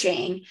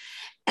Coaching.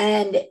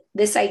 And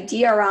this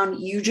idea around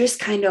you just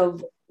kind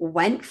of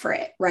went for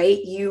it, right?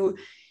 You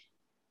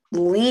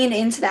lean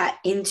into that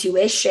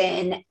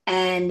intuition,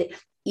 and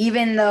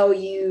even though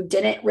you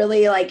didn't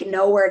really like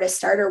know where to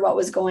start or what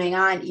was going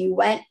on, you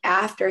went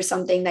after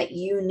something that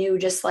you knew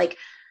just like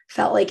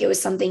felt like it was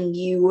something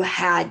you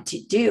had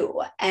to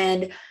do.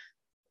 And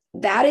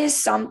that is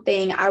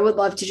something I would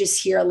love to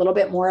just hear a little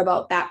bit more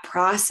about, that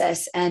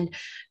process and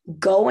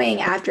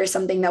going after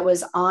something that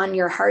was on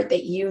your heart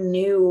that you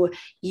knew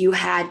you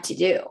had to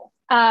do.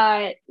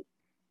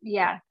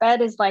 Yeah,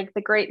 that is like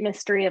the great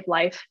mystery of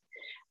life.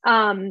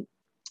 I'll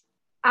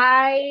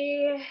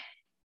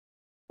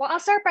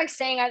start by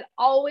saying I've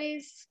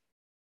always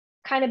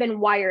kind of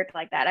been wired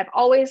like that. I've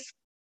always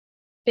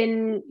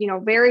been,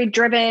 very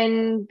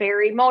driven,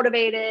 very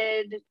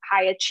motivated,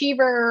 high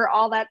achiever,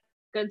 all that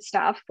good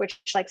stuff, which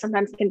like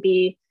sometimes can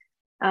be,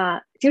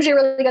 it's usually a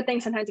really good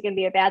thing. Sometimes it can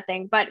be a bad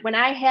thing. But when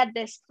I had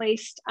this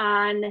placed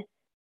on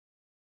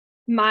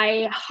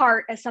my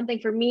heart as something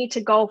for me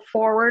to go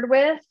forward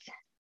with,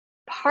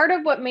 part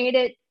of what made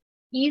it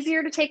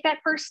easier to take that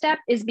first step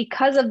is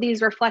because of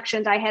these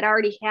reflections I had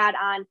already had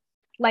on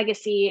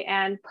legacy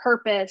and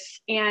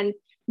purpose, and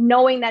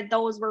knowing that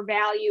those were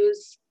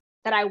values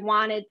that I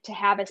wanted to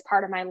have as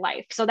part of my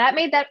life. So that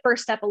made that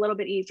first step a little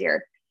bit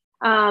easier.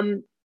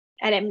 And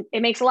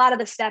it makes a lot of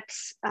the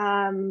steps,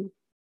 I'm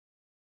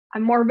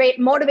more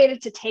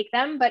motivated to take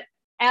them. But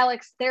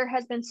Alex, there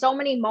has been so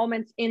many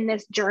moments in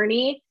this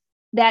journey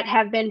that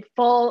have been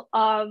full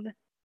of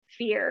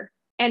fear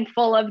and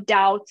full of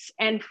doubts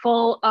and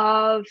full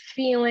of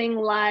feeling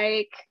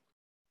like,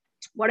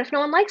 what if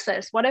no one likes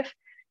this? What if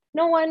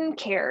no one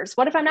cares?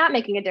 What if I'm not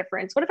making a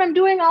difference? What if I'm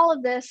doing all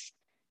of this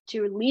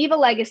to leave a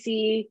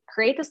legacy,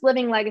 create this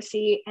living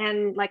legacy,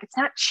 and like it's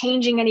not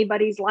changing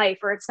anybody's life,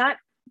 or it's not,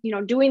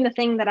 doing the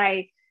thing that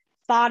I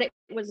thought it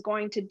was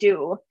going to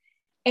do?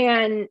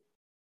 And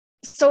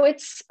so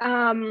it's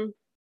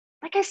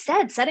like I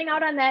said, setting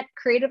out on that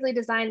creatively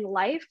designed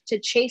life to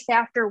chase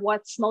after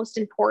what's most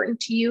important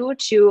to you,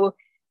 to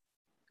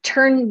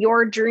turn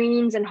your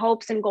dreams and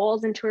hopes and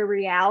goals into a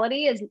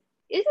reality isn't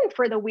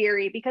for the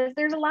weary, because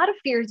there's a lot of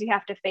fears you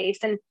have to face.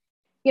 And,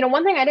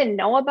 one thing I didn't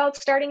know about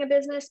starting a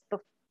business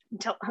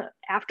until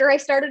after I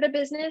started a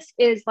business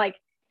is like,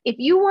 if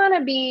you want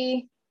to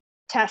be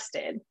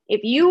tested,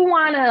 if you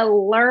want to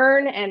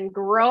learn and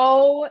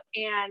grow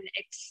and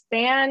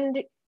expand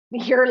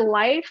your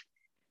life,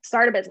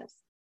 start a business.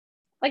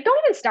 Like, don't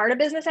even start a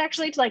business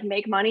actually to like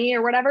make money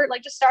or whatever.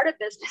 Like, just start a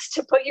business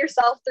to put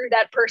yourself through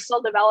that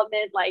personal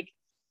development, like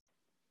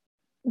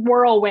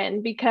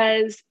whirlwind,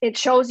 because it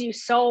shows you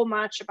so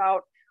much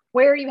about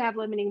where you have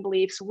limiting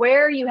beliefs,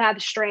 where you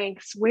have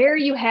strengths, where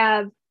you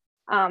have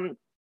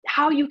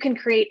how you can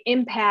create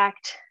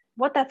impact,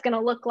 what that's going to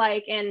look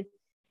like. And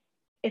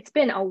it's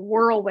been a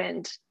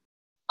whirlwind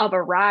of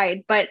a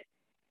ride. But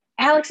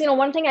Alex,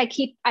 one thing I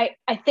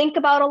think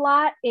about a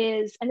lot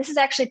is, and this is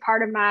actually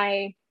part of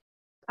my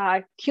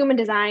human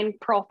design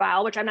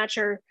profile, which I'm not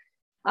sure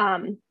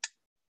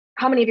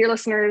how many of your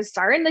listeners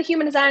are in the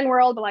human design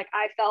world, but like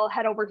I fell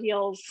head over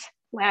heels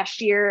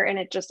last year, and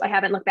I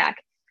haven't looked back.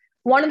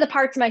 One of the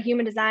parts of my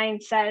human design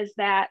says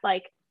that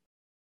like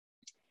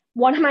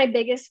one of my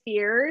biggest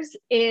fears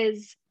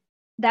is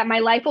that my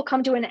life will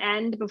come to an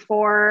end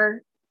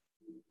before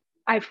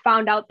I've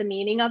found out the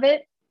meaning of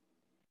it,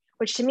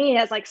 which to me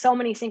has like so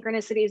many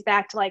synchronicities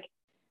back to like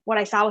what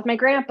I saw with my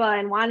grandpa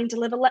and wanting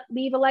to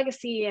leave a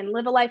legacy and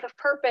live a life of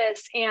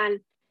purpose. And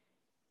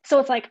so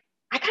it's like,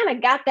 I kind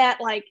of got that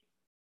like,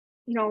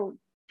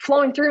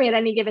 flowing through me at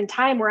any given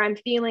time where I'm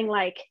feeling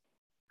like,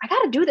 I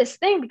got to do this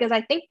thing because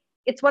I think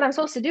it's what I'm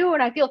supposed to do.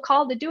 And I feel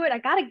called to do it. I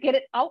got to get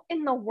it out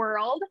in the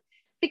world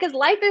because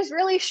life is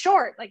really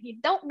short. Like you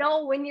don't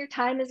know when your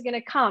time is going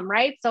to come.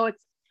 Right. So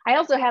I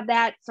also have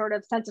that sort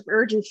of sense of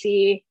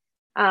urgency.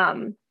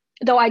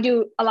 Though I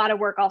do a lot of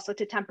work also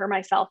to temper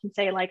myself and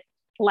say like,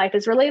 life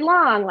is really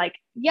long. Like,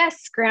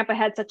 yes, grandpa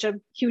had such a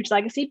huge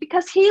legacy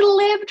because he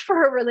lived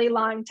for a really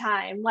long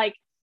time. Like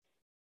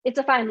it's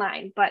a fine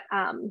line, but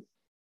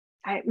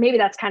maybe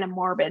that's kind of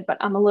morbid, but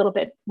I'm a little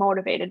bit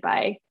motivated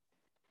by,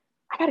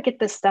 I got to get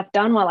this stuff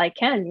done while I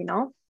can,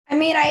 I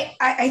mean,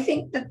 I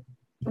think that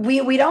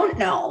we don't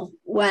know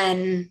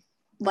when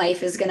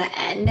life is going to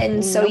end.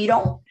 And so you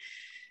don't,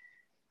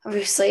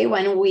 obviously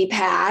when we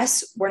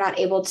pass, we're not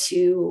able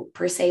to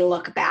per se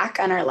look back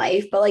on our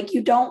life, but like,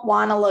 you don't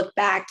want to look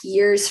back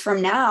years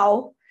from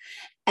now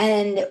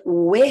and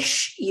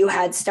wish you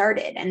had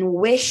started and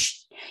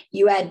wish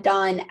you had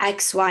done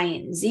X, Y,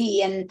 and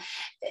Z. And,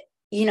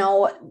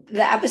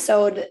 the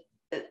episode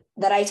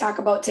that I talk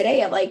about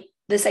today of like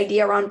this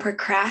idea around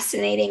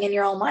procrastinating in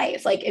your own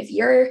life. Like if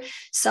you're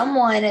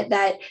someone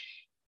that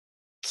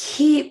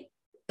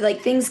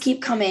things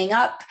keep coming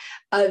up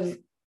of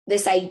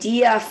this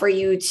idea for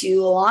you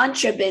to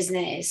launch a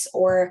business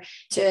or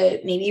to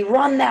maybe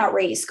run that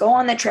race, go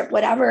on the trip,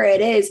 whatever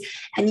it is,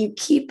 and you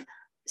keep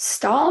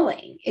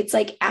stalling. It's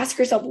like, ask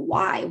yourself,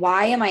 why?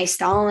 Why am I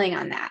stalling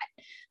on that?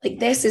 Like,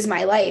 this is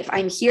my life.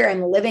 I'm here.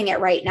 I'm living it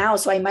right now.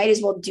 So I might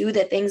as well do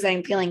the things that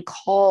I'm feeling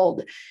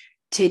called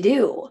to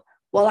do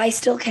while I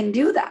still can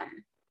do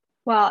them.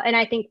 Well, and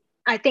I think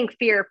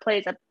fear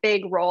plays a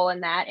big role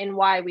in that and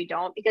why we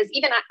don't, because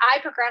even I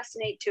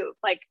procrastinate too.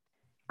 Like,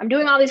 I'm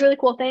doing all these really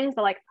cool things,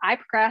 but like I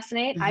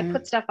procrastinate, I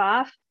put stuff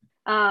off.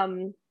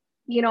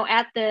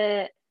 At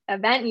the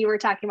event you were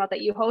talking about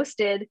that you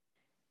hosted,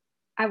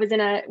 I was in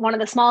one of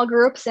the small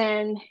groups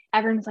and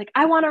everyone's like,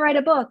 I want to write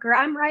a book, or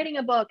I'm writing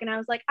a book. And I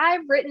was like,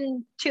 I've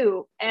written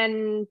 2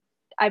 and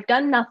I've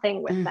done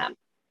nothing with them.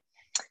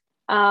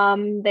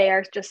 They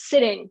are just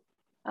sitting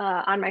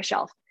on my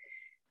shelf.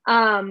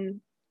 So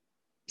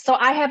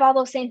I have all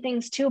those same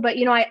things too. But,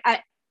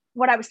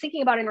 what I was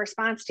thinking about in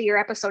response to your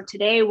episode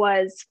today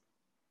was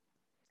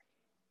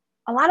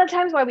a lot of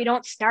times why we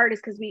don't start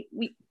is because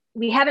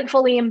we haven't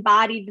fully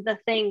embodied the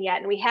thing yet.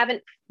 And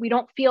we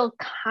don't feel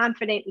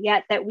confident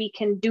yet that we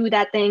can do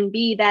that thing,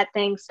 be that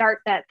thing, start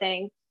that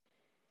thing.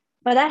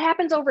 But that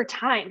happens over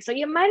time. So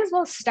you might as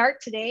well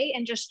start today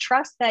and just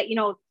trust that,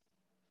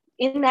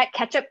 in that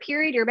catch-up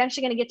period, you're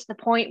eventually going to get to the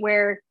point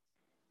where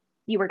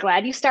you were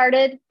glad you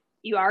started.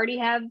 You already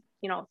have,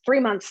 3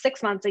 months,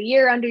 6 months, a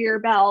year under your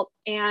belt,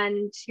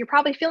 and you're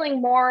probably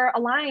feeling more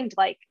aligned.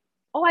 Like,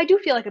 oh, I do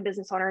feel like a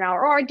business owner now,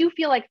 or I do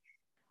feel like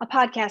a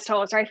podcast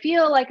host, or I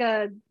feel like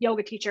a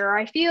yoga teacher, or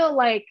I feel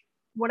like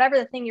whatever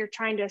the thing you're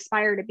trying to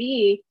aspire to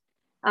be.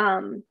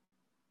 That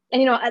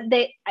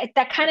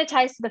kind of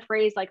ties to the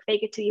phrase like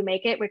fake it till you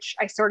make it, which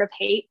I sort of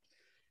hate.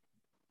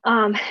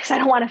 Because I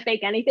don't want to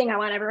fake anything. I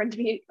want everyone to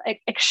be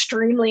like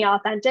extremely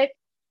authentic.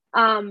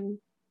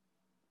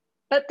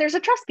 But there's a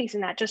trust piece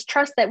in that. Just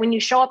trust that when you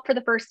show up for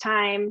the first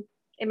time,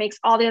 it makes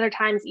all the other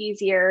times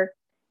easier.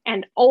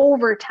 And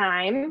over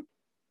time,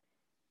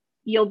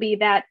 you'll be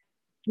that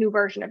new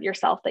version of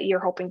yourself that you're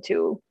hoping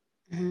to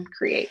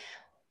create.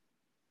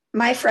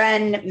 My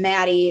friend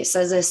Maddie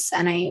says this,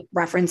 and I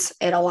reference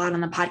it a lot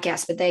on the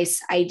podcast, but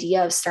this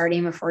idea of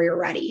starting before you're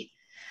ready.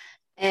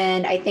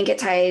 And I think it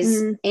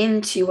ties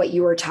into what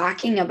you were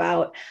talking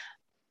about.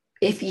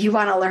 If you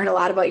want to learn a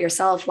lot about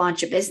yourself,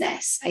 launch a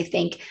business. I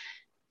think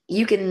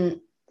you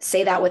can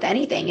say that with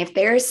anything. If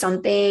there's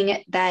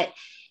something that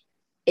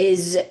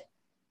is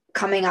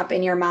coming up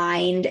in your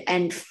mind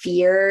and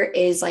fear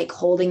is like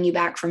holding you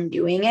back from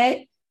doing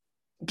it,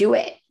 do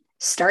it.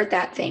 Start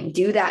that thing,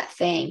 do that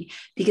thing,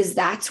 because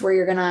that's where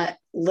you're going to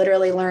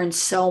literally learn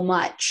so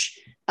much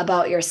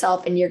about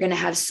yourself, and you're going to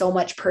have so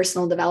much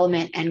personal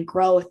development and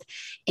growth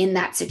in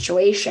that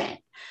situation.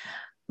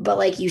 But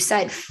like you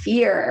said,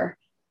 fear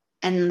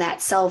and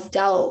that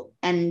self-doubt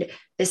and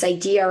this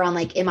idea around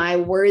like, am I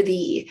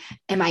worthy?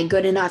 Am I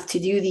good enough to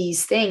do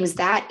these things?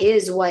 That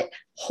is what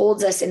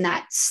holds us in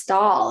that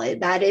stall.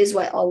 That is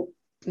what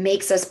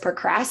makes us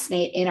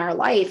procrastinate in our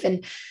life.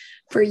 And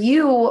for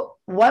you,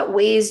 what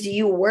ways do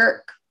you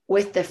work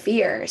with the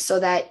fear so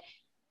that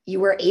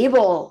you were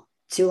able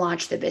to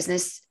launch the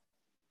business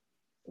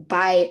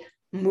by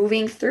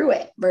moving through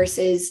it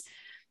versus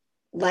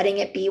letting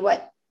it be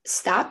what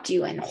stopped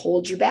you and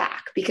hold you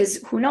back? Because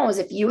who knows,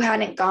 if you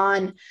hadn't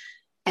gone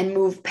and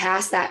moved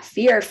past that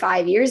fear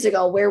 5 years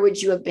ago, where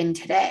would you have been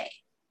today?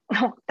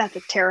 Oh, that's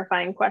a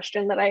terrifying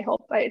question that I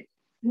hope I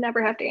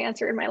never have to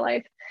answer in my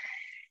life.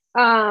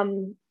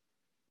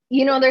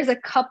 There's a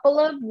couple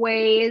of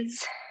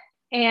ways,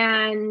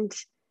 and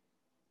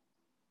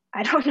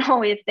I don't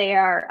know if they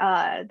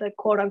are the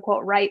quote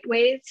unquote right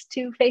ways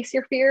to face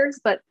your fears,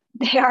 but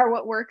they are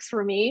what works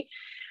for me.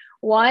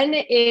 One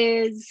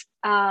is,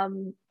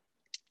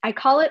 I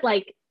call it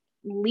like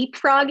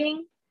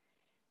leapfrogging.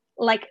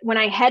 Like when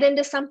I head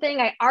into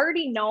something, I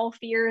already know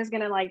fear is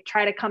going to like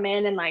try to come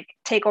in and like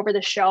take over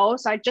the show.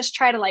 So I just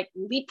try to like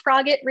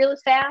leapfrog it really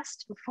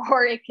fast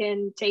before it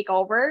can take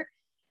over.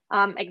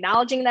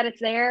 Acknowledging that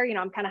it's there,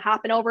 I'm kind of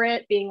hopping over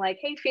it, being like,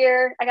 hey,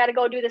 fear, I got to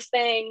go do this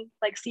thing.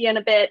 Like, see you in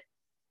a bit.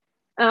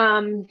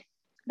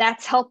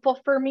 That's helpful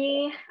for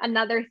me.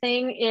 Another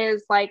thing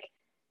is like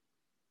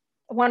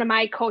one of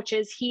my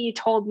coaches, he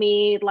told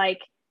me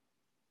like,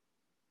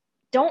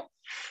 don't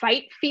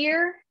fight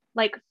fear.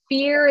 Like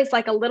fear is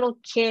like a little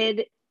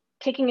kid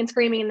kicking and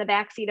screaming in the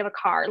backseat of a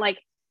car. Like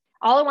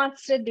all it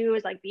wants to do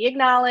is like be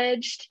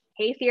acknowledged.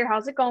 Hey, fear,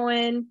 how's it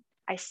going?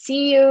 I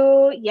see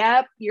you.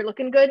 Yep, you're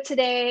looking good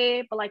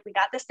today, but like we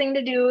got this thing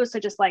to do. So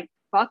just like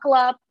buckle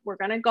up. We're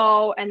going to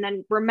go. And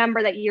then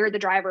remember that you're the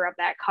driver of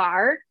that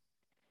car.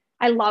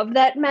 I love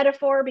that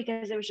metaphor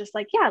because it was just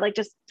like, yeah, like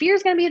just fear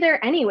is going to be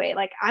there anyway.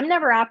 Like I'm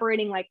never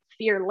operating like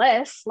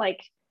fearless. Like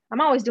I'm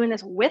always doing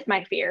this with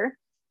my fear.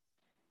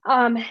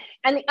 And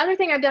the other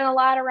thing I've done a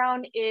lot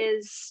around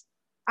is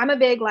I'm a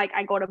big, like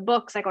I go to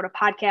books, I go to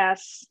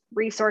podcasts,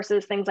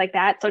 resources, things like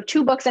that. So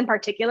 2 books in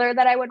particular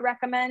that I would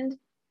recommend.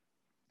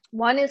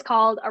 One is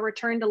called A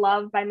Return to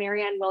Love by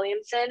Marianne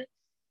Williamson.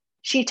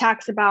 She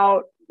talks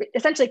about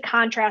essentially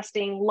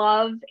contrasting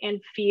love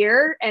and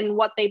fear and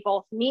what they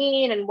both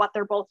mean and what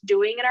they're both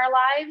doing in our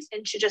lives.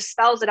 And she just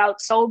spells it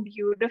out so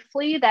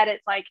beautifully that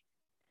it's like,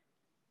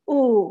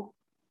 ooh,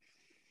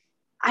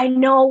 I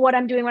know what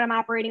I'm doing when I'm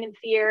operating in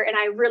fear, and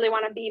I really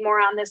want to be more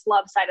on this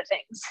love side of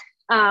things.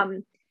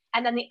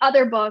 And then the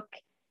other book,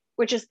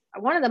 which is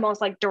one of the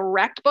most like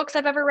direct books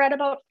I've ever read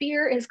about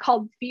fear, is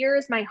called Fear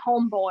is My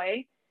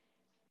Homeboy.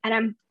 And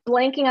I'm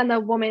blanking on the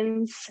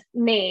woman's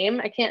name.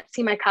 I can't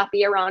see my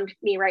copy around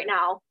me right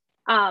now.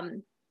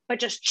 But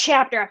just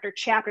chapter after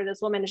chapter,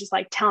 this woman is just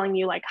like telling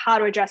you like how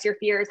to address your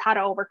fears, how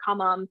to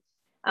overcome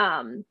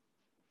them.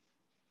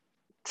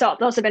 So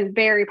those have been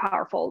very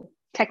powerful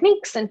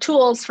techniques and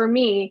tools for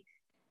me.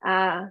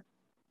 But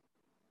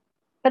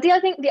the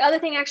other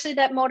thing actually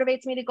that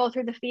motivates me to go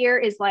through the fear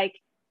is like,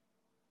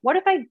 what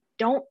if I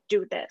don't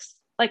do this?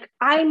 Like,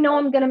 I know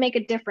I'm going to make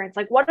a difference.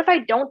 Like, what if I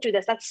don't do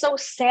this? That's so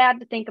sad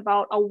to think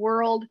about a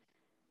world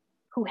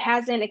who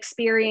hasn't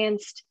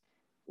experienced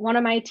one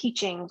of my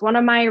teachings, one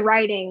of my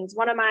writings,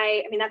 that's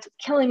what's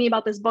killing me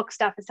about this book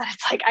stuff is that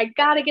it's like, I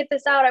got to get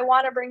this out. I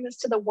want to bring this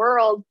to the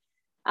world.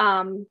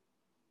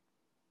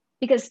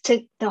 Because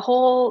to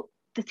the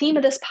theme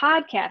of this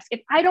podcast,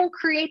 if I don't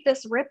create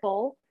this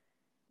ripple,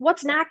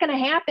 what's not going to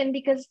happen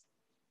because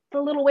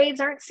the little waves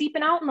aren't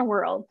seeping out in the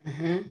world.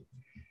 Mm-hmm.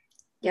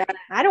 Yeah.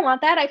 I don't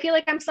want that. I feel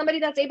like I'm somebody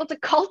that's able to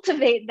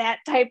cultivate that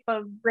type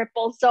of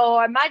ripple. So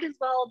I might as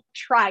well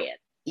try it.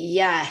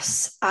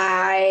 Yes.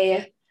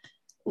 I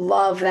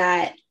love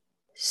that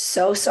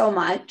so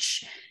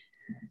much,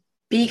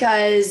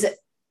 because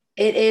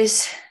it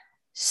is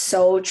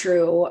so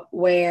true,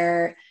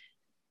 where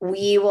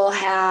we will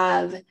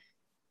have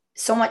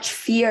so much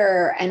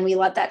fear and we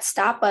let that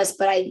stop us.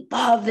 But I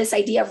love this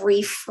idea of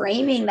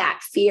reframing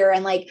that fear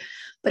and like,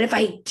 but if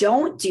I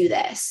don't do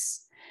this,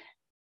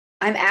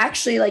 I'm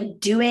actually like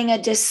doing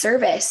a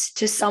disservice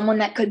to someone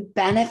that could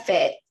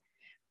benefit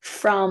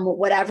from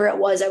whatever it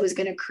was I was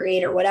going to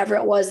create or whatever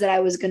it was that I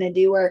was going to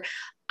do. Or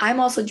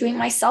I'm also doing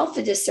myself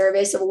a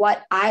disservice of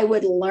what I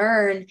would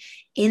learn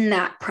in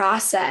that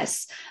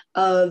process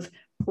of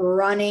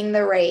running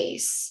the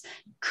race,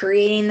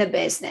 creating the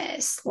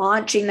business,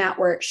 launching that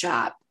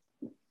workshop,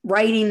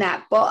 writing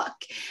that book.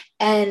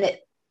 And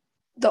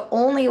the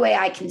only way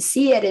I can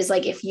see it is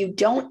like, if you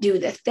don't do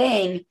the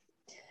thing,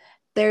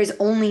 there's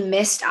only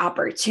missed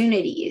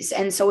opportunities.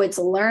 And so it's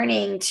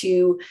learning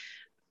to,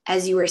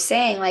 as you were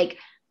saying, like,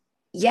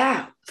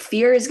 yeah,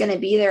 fear is going to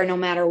be there no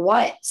matter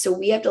what. So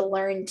we have to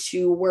learn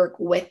to work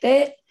with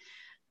it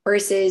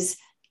versus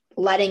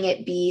letting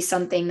it be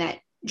something that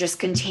just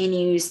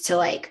continues to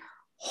like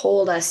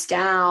hold us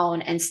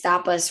down and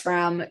stop us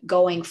from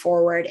going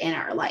forward in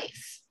our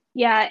life.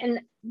 Yeah.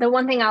 And the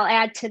one thing I'll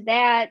add to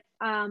that,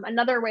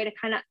 another way to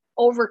kind of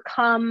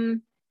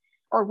overcome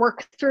or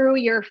work through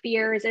your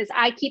fears is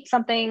I keep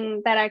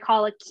something that I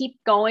call a keep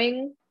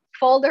going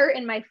folder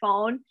in my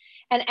phone.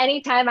 And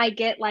anytime I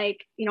get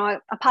like,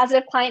 a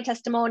positive client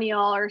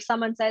testimonial or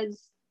someone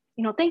says,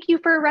 thank you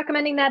for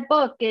recommending that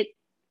book, it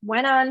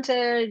went on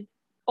to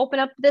open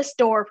up this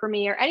door for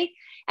me, or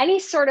any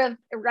sort of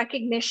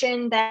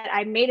recognition that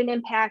I made an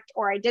impact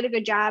or I did a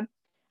good job,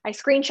 I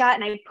screenshot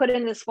and I put it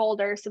in this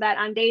folder so that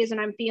on days when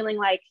I'm feeling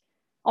like,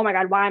 oh my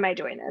God, why am I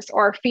doing this?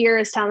 Or fear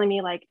is telling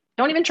me like,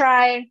 don't even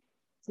try.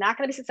 It's not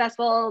going to be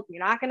successful.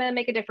 You're not going to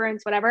make a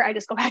difference, whatever. I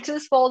just go back to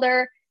this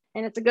folder,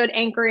 and it's a good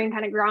anchoring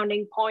kind of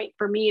grounding point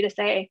for me to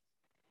say,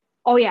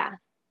 oh yeah,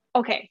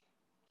 okay,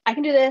 I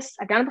can do this.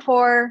 I've done it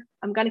before.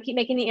 I'm going to keep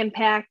making the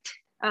impact.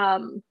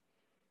 So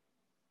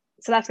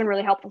that's been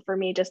really helpful for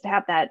me, just to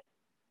have that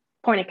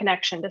point of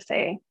connection to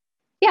say,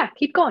 yeah,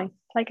 keep going,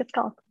 like it's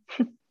called.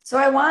 So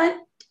I want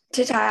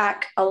to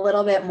talk a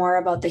little bit more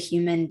about the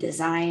human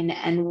design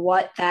and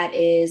what that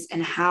is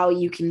and how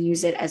you can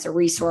use it as a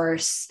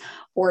resource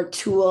or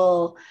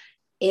tool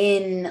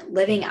in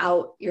living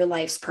out your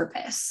life's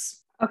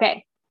purpose.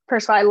 Okay.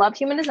 First of all, I love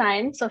human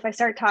design. So if I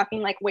start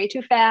talking like way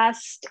too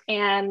fast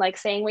and like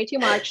saying way too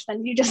much,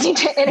 then you just need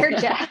to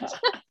interject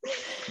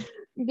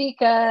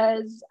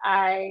because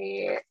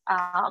I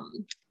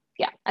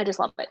just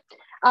love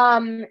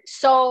it.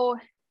 So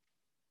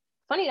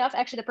funny enough,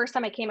 actually, the first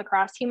time I came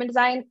across human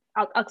design,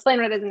 I'll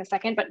explain what it is in a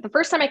second, but the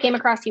first time I came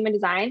across human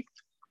design,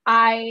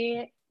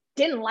 I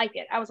didn't like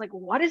it. I was like,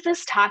 what is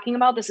this talking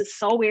about? This is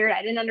so weird.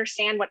 I didn't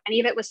understand what any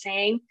of it was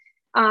saying.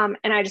 And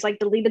I just like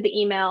deleted the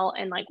email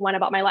and like went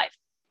about my life.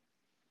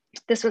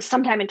 This was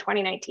sometime in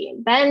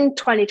 2019. Then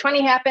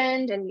 2020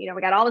 happened, and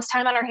we got all this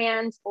time on our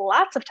hands,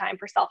 lots of time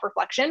for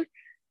self-reflection.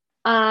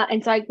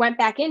 And so I went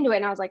back into it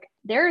and I was like,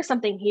 there is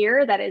something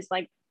here that is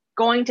like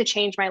going to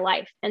change my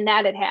life, and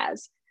that it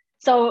has.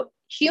 So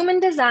human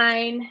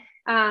design,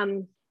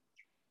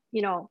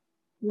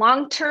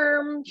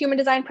 long-term human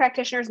design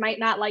practitioners might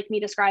not like me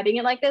describing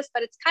it like this,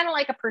 but it's kind of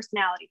like a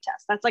personality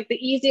test. That's like the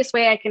easiest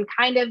way I can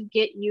kind of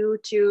get you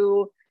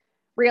to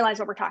realize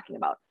what we're talking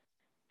about,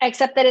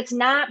 except that it's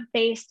not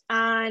based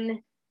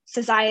on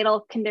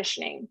societal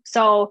conditioning.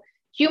 So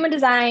human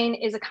design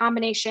is a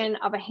combination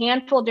of a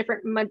handful of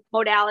different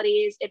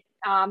modalities. It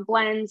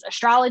blends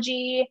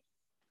astrology,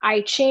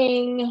 I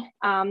Ching,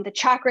 the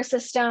chakra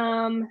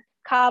system,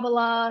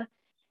 Kabbalah.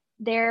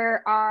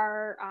 There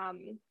are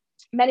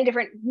many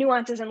different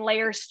nuances and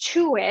layers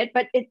to it,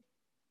 but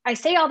I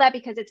say all that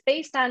because it's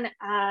based on,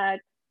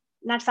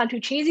 not to sound too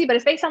cheesy, but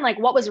it's based on like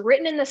what was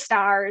written in the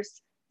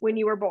stars when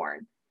you were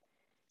born.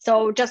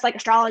 So just like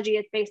astrology,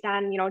 it's based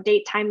on,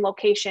 date, time,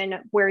 location,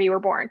 where you were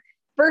born,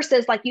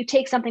 versus like you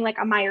take something like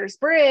a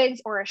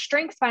Myers-Briggs or a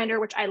StrengthsFinder,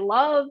 which I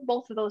love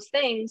both of those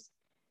things.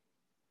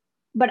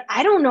 But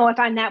I don't know if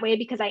I'm that way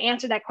because I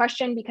answered that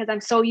question because I'm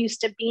so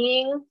used to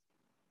being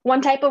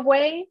one type of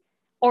way,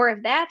 or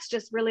if that's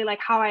just really like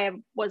how I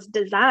was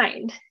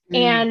designed.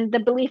 And the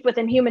belief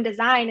within human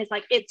design is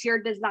like, it's your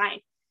design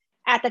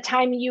at the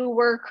time you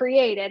were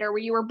created or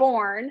where you were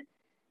born,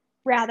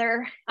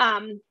 rather,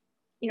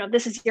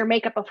 this is your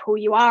makeup of who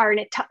you are. And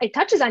it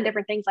touches on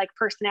different things like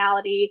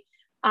personality.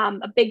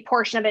 A big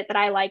portion of it that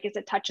I like is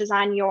it touches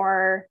on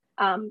your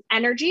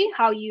energy,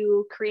 how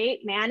you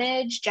create,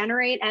 manage,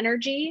 generate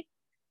energy.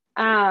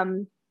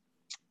 And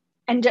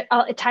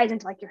it ties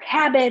into like your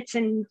habits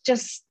and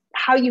just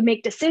how you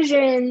make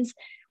decisions,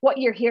 what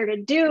you're here to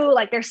do.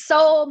 Like there's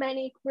so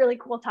many really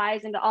cool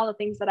ties into all the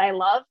things that I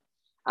love.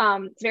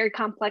 It's a very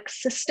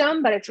complex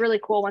system, but it's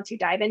really cool once you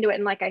dive into it.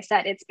 And like I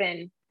said, it's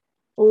been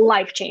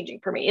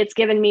life-changing for me. It's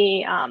given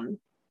me,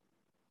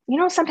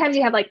 sometimes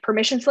you have like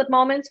permission slip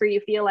moments where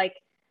you feel like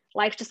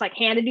life just like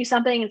handed you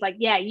something. It's like,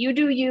 yeah, you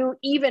do you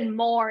even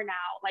more now.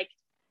 Like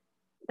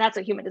that's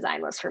what human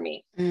design was for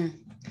me.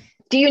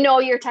 Do you know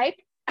your type?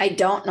 I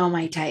don't know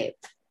my type.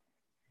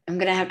 I'm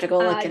going to have to go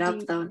look it up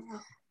though.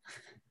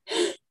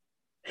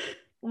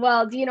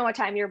 Well, do you know what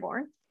time you're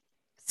born?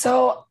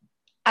 So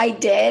I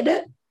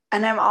did.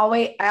 And I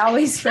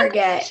always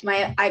forget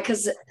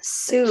because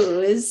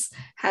Suze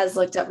has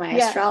looked up my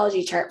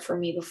astrology chart for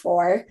me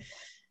before.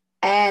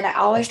 And I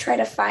always try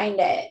to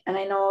find it. And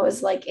I know it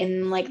was like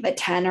in like the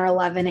 10 or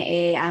 11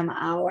 a.m.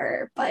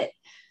 hour, but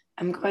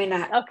I'm going to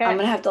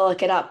have to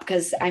look it up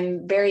because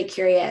I'm very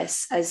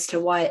curious as to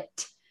what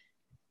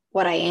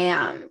I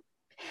am.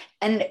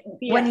 And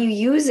when you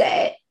use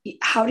it,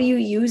 how do you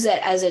use it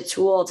as a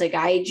tool to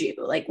guide you?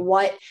 Like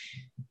what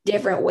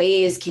different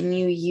ways can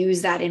you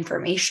use that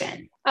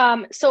information?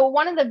 So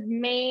one of the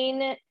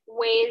main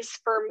ways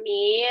for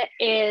me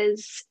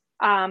is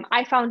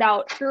I found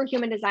out through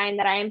human design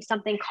that I am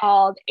something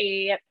called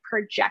a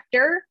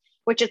projector,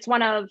 which it's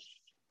one of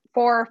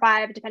 4 or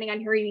 5, depending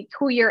on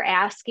who you're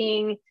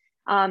asking,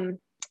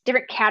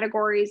 different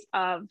categories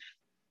of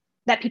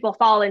that people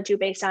fall into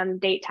based on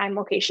date, time,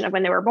 location of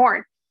when they were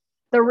born.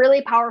 The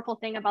really powerful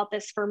thing about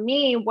this for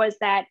me was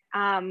that,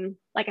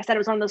 like I said, it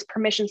was one of those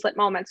permission slip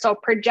moments. So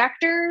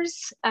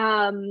projectors,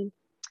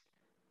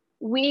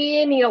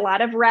 we need a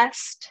lot of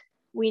rest.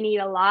 We need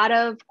a lot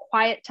of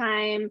quiet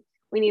time.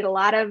 We need a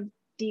lot of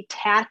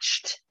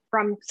detached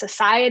from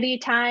society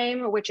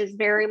time, which is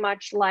very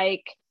much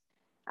like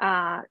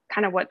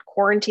kind of what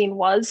quarantine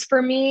was for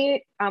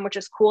me, which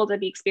is cool to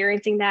be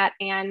experiencing that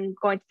and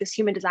going through this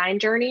human design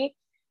journey.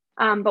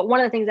 But one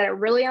of the things that it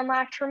really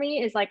unlocked for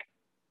me is like,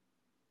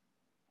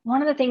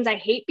 one of the things I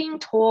hate being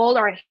told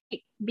or I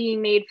hate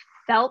being made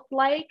felt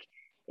like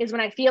is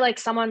when I feel like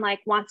someone like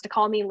wants to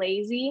call me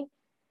lazy,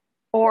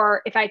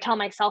 or if I tell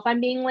myself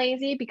I'm being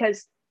lazy,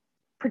 because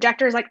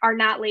projectors like are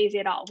not lazy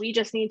at all. We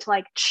just need to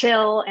like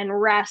chill and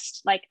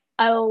rest like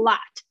a lot,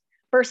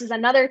 versus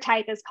another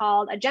type is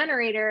called a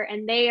generator.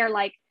 And they are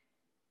like,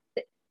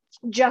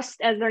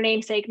 just as their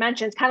namesake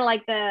mentions, kind of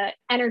like the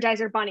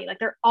Energizer Bunny. Like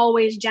they're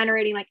always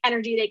generating like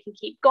energy. They can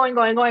keep going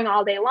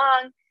all day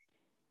long.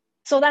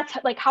 So that's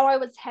like how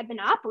had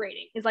been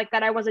operating, is like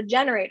that I was a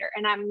generator,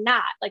 and I'm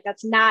not. Like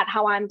that's not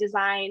how I'm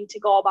designed to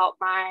go about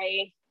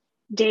my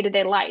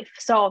day-to-day life.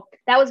 So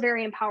that was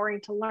very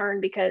empowering to learn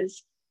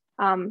because,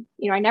 I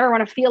never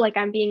want to feel like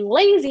I'm being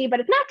lazy, but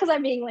it's not because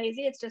I'm being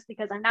lazy. It's just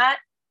because I'm not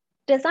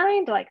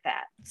designed like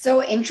that.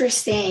 So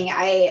interesting.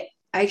 I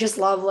just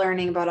love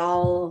learning about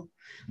all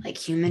like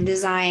human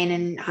design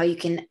and how you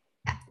can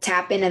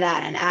tap into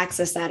that and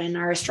access that in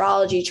our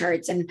astrology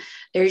charts. And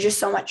there's just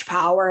so much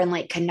power in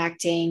like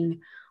connecting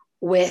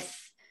with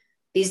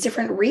these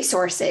different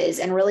resources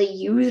and really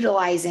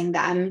utilizing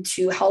them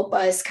to help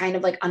us kind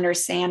of like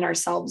understand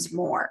ourselves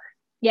more.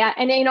 Yeah.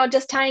 And,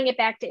 just tying it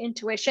back to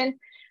intuition,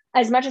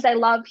 as much as I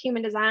love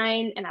human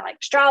design and I like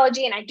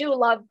astrology and I do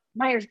love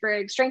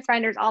Myers-Briggs,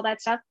 StrengthsFinders, all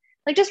that stuff,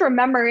 like just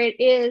remember it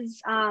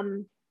is,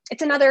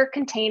 it's another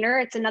container.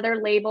 It's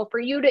another label for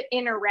you to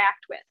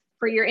interact with,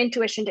 for your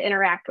intuition to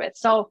interact with.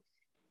 So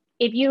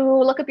if you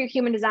look up your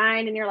human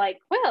design and you're like,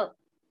 well,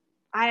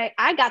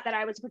 I got that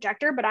I was a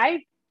projector, but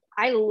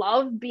I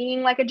love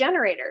being like a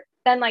generator,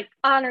 then like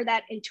honor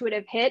that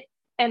intuitive hit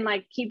and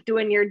like keep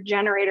doing your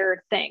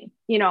generator thing,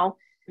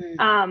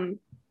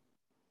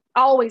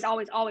 always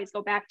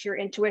go back to your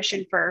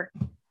intuition for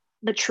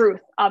the truth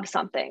of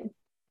something,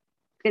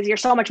 because you're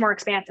so much more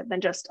expansive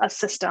than just a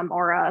system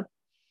or a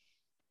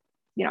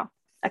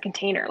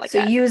container like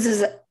that. So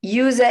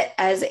use it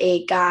as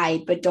a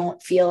guide, but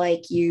don't feel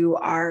like you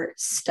are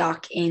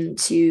stuck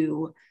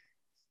into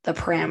the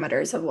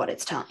parameters of what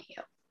it's telling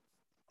you.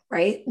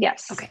 right?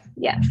 Yes. Okay.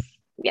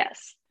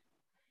 Yes.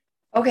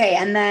 Okay.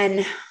 And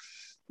then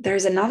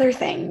there's another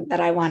thing that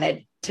I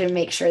wanted to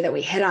make sure that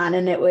we hit on,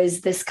 and it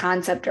was this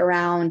concept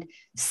around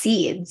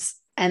seeds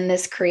and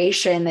this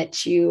creation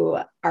that you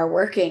are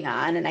working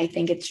on. And I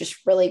think it's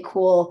just really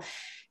cool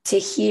to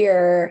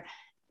hear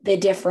the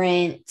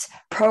different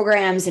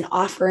programs and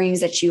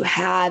offerings that you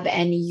have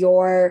and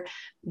your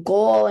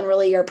goal and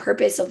really your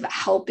purpose of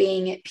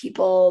helping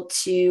people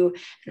to,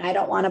 and I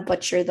don't want to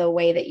butcher the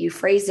way that you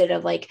phrased it,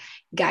 of like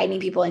guiding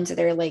people into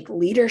their like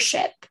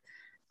leadership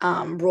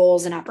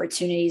roles and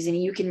opportunities.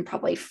 And you can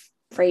probably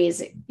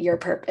phrase your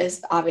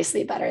purpose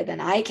obviously better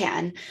than I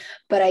can,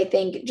 but I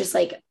think just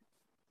like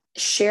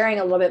sharing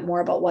a little bit more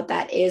about what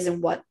that is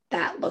and what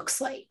that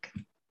looks like.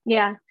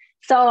 Yeah.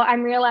 So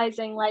I'm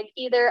realizing like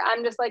either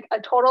I'm just like a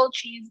total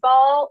cheese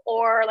ball,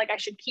 or like I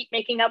should keep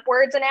making up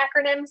words and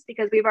acronyms,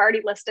 because we've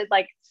already listed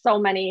like so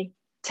many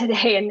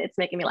today and it's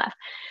making me laugh.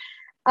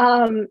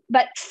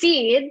 But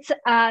SEEDS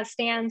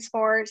stands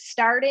for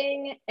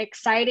Starting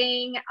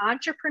Exciting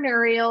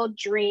Entrepreneurial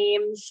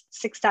Dreams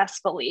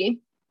Successfully.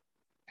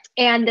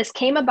 And this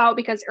came about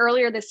because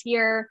earlier this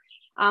year,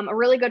 a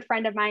really good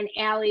friend of mine,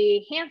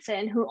 Allie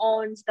Hansen, who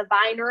owns the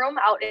Vine Room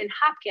out in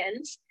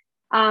Hopkins,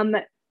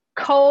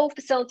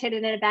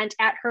 co-facilitated an event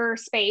at her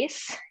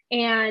space,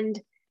 and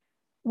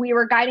we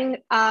were guiding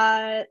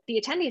the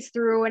attendees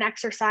through an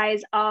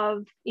exercise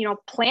of,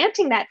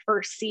 planting that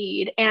first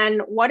seed.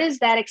 And what is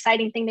that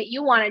exciting thing that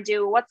you want to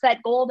do? What's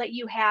that goal that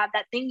you have,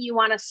 that thing you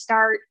want to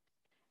start?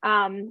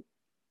 And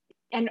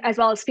as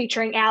well as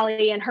featuring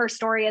Allie and her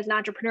story as an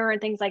entrepreneur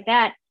and things like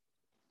that.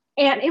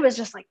 And it was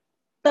just like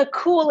the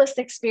coolest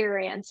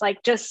experience,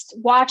 like just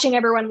watching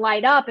everyone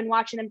light up and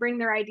watching them bring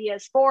their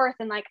ideas forth.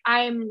 And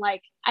I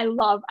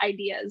love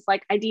ideas.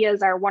 Like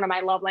ideas are one of my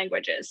love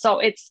languages. So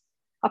it's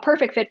a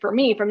perfect fit for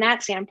me from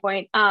that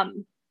standpoint.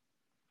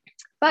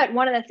 But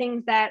one of the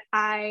things that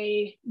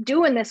I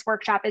do in this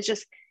workshop is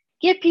just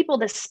give people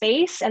the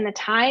space and the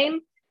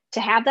time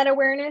to have that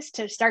awareness,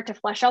 to start to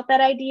flesh out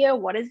that idea.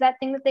 What is that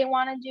thing that they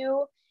want to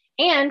do?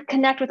 And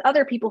connect with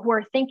other people who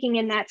are thinking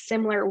in that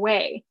similar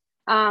way.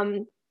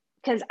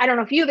 Because I don't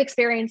know if you've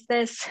experienced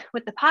this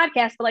with the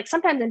podcast, but like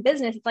sometimes in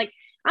business, it's like,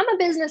 I'm a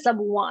business of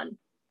one.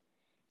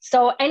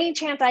 So any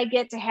chance I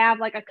get to have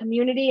like a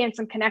community and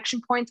some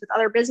connection points with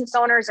other business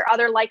owners or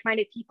other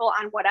like-minded people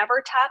on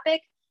whatever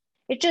topic,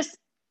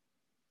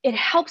 it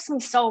helps me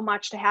so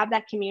much to have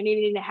that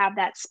community and to have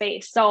that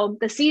space. So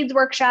the SEEDS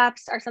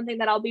workshops are something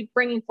that I'll be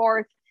bringing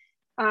forth.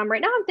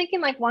 Right now I'm thinking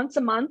like once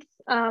a month,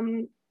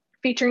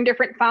 featuring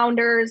different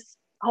founders,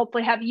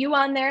 hopefully have you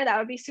on there. That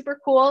would be super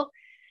cool.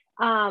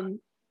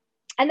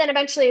 And then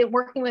eventually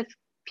working with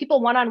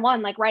people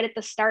one-on-one, like right at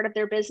the start of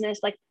their business.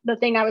 Like the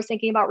thing I was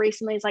thinking about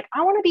recently is like,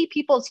 I want to be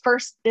people's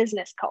first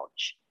business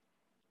coach.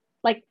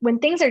 Like when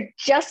things are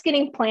just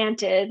getting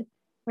planted,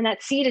 when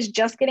that seed is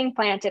just getting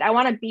planted, I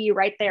want to be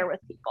right there with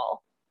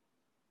people,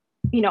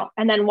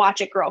 and then watch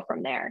it grow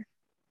from there.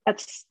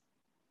 That's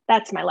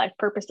my life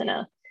purpose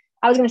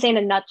I was going to say in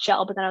a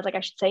nutshell, but then I was like,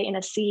 I should say in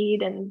a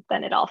seed, and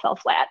then it all fell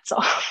flat. So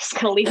I'm just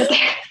going to leave it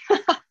there.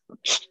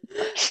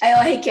 I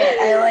like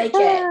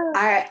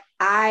it.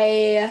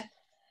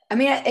 I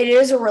mean, it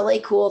is a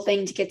really cool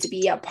thing to get to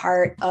be a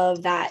part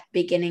of that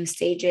beginning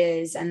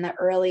stages and the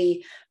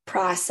early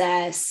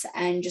process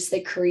and just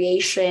the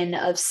creation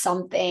of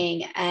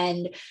something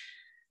and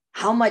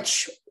how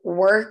much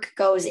work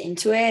goes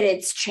into it.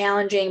 It's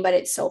challenging, but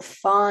it's so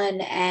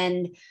fun.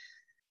 And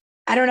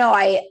I don't know.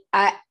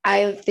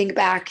 I think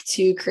back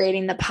to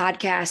creating the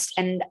podcast,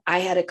 and I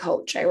had a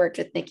coach. I worked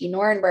with Nikki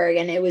Norenberg,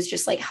 and it was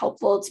just like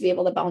helpful to be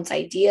able to bounce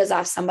ideas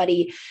off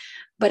somebody,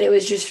 but it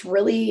was just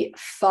really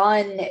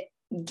fun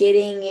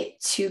getting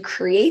to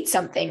create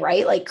something,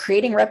 right? Like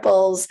Creating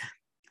Ripples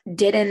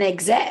didn't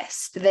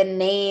exist. The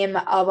name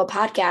of a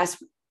podcast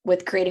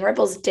with Creating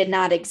Ripples did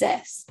not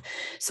exist.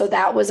 So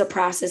that was a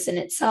process in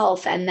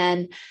itself. And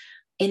then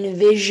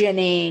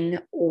envisioning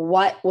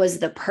what was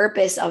the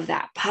purpose of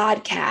that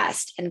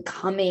podcast and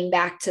coming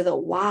back to the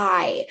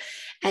why,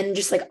 and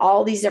just like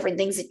all these different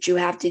things that you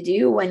have to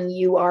do when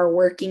you are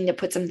working to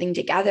put something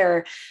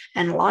together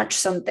and launch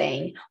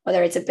something,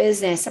 whether it's a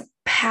business, a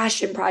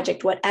passion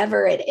project,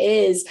 whatever it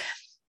is.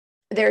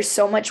 There's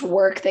so much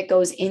work that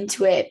goes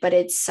into it, but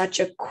it's such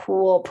a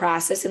cool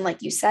process. And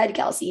like you said,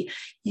 Kelsey,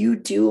 you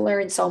do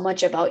learn so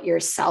much about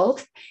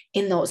yourself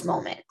in those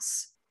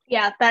moments.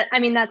 Yeah,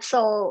 that's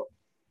so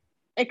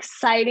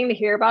exciting to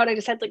hear about. I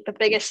just had like the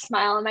biggest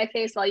smile on my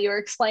face while you were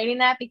explaining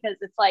that, because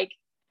it's like,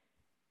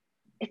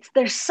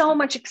 there's so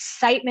much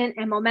excitement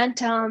and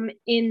momentum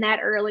in that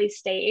early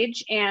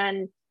stage.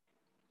 And,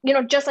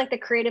 just like the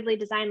creatively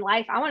designed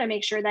life, I want to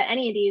make sure that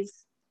any of these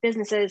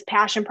businesses,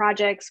 passion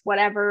projects,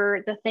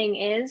 whatever the thing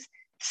is,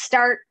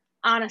 start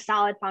on a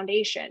solid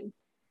foundation.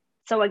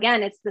 So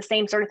again, it's the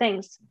same sort of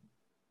things.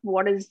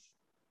 What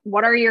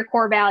are your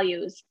core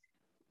values?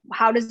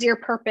 How does your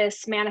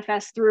purpose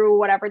manifest through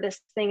whatever this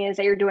thing is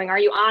that you're doing? Are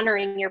you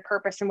honoring your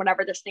purpose in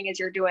whatever this thing is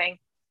you're doing?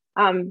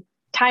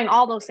 Tying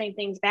all those same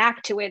things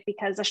back to it,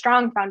 because a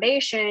strong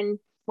foundation,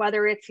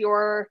 whether it's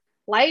your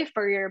life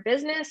or your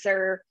business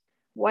or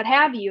what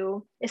have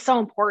you is so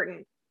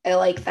important. I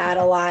like that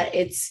a lot.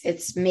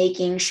 It's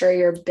making sure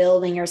you're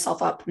building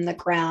yourself up from the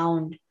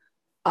ground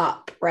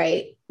up,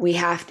 right? We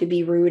have to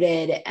be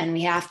rooted and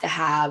we have to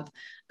have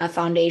a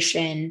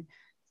foundation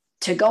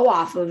to go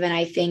off of. And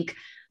I think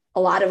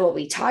a lot of what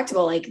we talked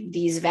about, like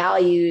these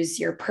values,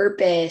 your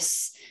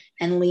purpose,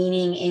 and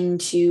leaning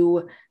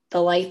into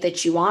the life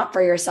that you want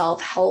for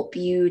yourself, help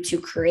you to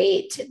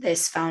create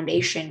this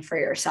foundation for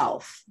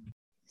yourself.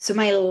 So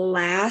my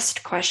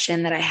last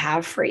question that I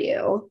have for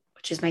you,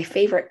 which is my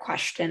favorite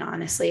question,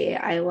 honestly,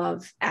 I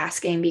love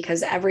asking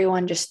because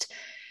everyone just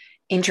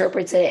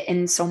interprets it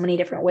in so many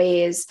different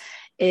ways,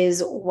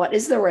 is what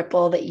is the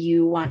ripple that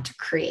you want to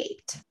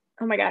create?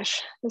 Oh my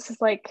gosh, this is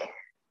like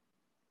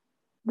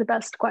the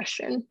best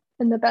question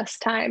and the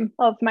best time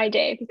of my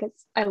day because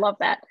I love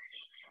that.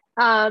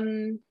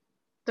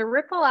 The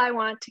ripple I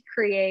want to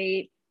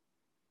create,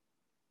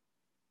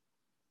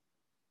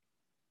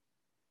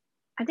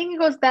 I think it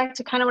goes back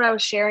to kind of what I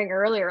was sharing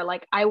earlier.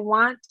 Like, I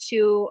want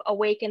to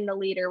awaken the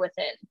leader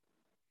within.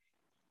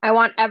 I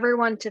want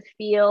everyone to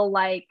feel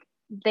like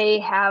they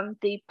have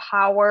the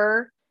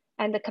power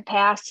and the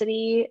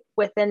capacity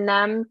within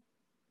them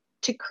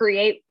to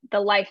create the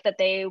life that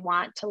they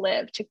want to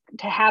live,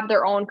 to have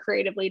their own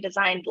creatively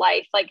designed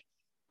life. Like,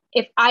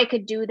 if I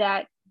could do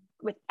that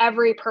with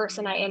every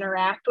person I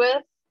interact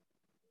with,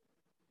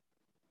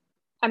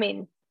 I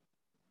mean,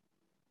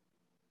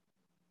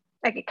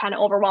 I get kind of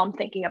overwhelmed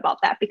thinking about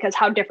that because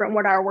how different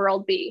would our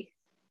world be,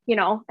 you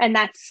know? And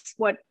that's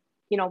what,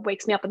 you know,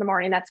 wakes me up in the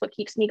morning. That's what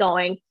keeps me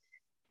going.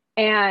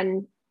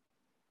 And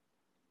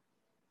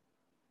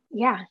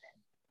yeah,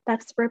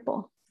 that's the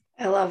ripple.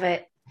 I love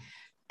it.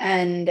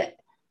 And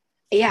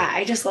yeah,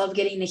 I just love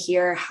getting to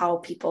hear how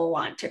people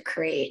want to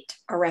create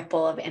a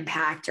ripple of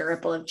impact, a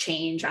ripple of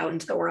change out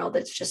into the world.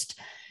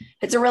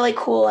 It's a really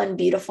cool and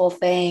beautiful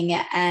thing.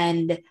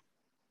 And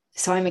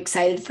so I'm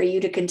excited for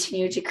you to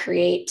continue to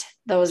create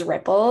those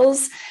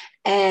ripples.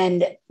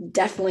 And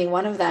definitely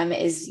one of them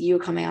is you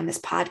coming on this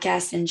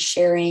podcast and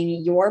sharing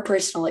your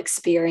personal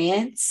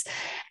experience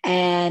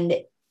and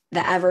the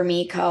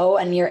EverMe Co.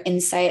 and your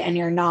insight and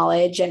your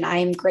knowledge. And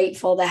I'm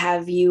grateful to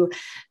have you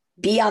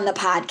be on the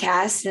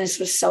podcast. And this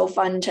was so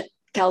fun,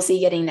 Kelsey,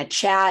 getting to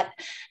chat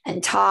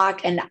and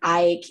talk. And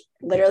I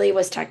literally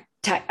was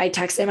I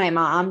texted my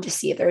mom to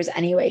see if there was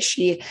any way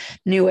she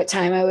knew what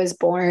time I was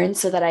born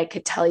so that I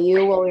could tell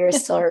you while we were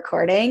still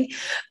recording.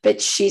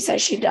 But she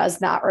says she does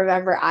not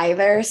remember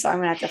either. So I'm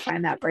going to have to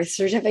find that birth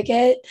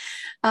certificate.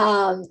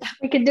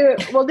 We could do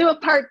it. We'll do a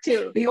part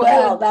 2. We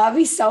will. That'll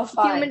be so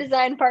fun. Human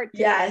design part 2.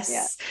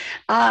 Yes.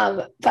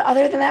 Yeah. But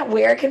other than that,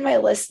 where can my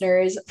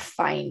listeners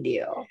find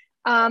you?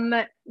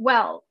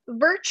 Well,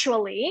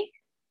 virtually.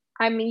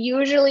 I'm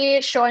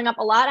usually showing up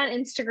a lot on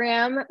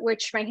Instagram,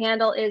 which my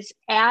handle is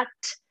at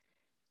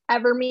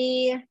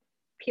EverMe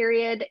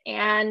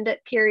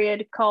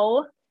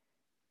 _co.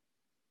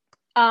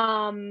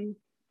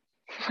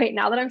 Wait,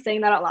 now that I'm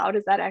saying that out loud,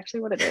 is that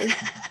actually what it is?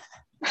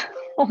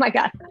 Oh my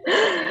God.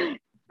 I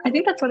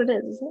think that's what it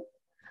is, isn't it?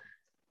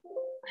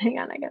 Hang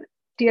on, I got it.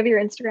 Do you have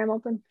your Instagram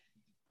open?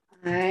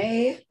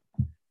 I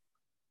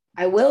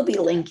will be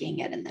linking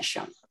it in the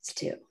show notes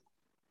too.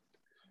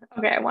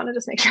 Okay, I want to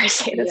just make sure I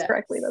say this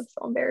correctly. That's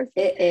so embarrassing.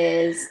 It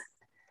is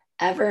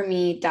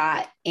everme.and.co.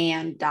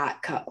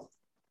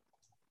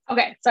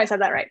 Okay, so I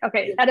said that right.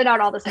 Okay, edit out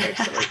all this other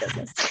silly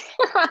business,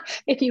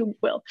 if you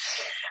will.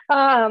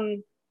 Yeah,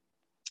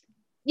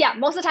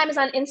 most of the time is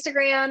on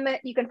Instagram.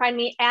 You can find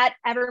me at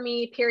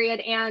EverMe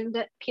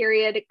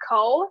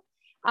 _and_co.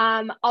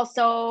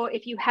 Also,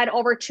 if you head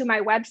over to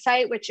my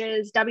website, which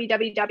is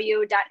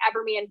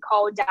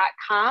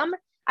www.evermeandco.com,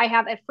 I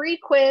have a free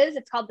quiz.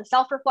 It's called the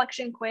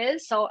Self-Reflection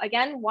Quiz. So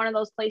again, one of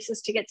those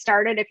places to get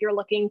started if you're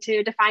looking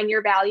to define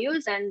your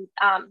values and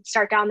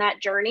start down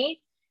that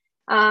journey.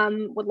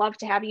 Would love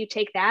to have you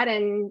take that.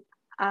 And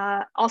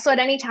also at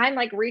any time,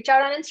 like reach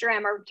out on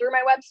Instagram or through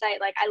my website.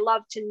 Like, I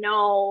love to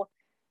know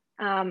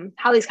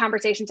how these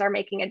conversations are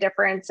making a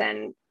difference.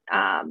 And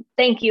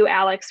thank you,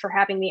 Alex, for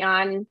having me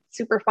on.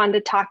 Super fun to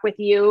talk with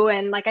you.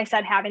 And like I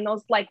said, having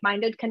those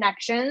like-minded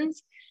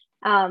connections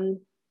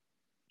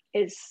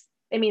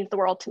it means the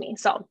world to me.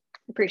 So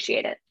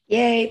appreciate it.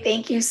 Yay.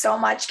 Thank you so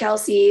much,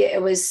 Kelsey.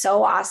 It was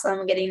so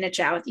awesome getting to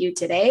chat with you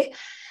today.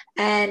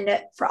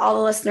 And for all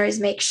the listeners,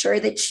 make sure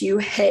that you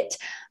hit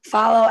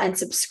follow and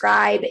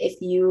subscribe.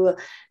 If you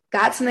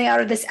got something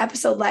out of this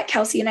episode, let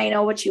Kelsey and I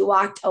know what you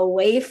walked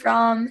away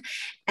from.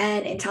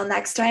 And until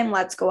next time,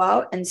 let's go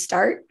out and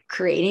start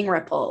creating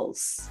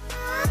ripples.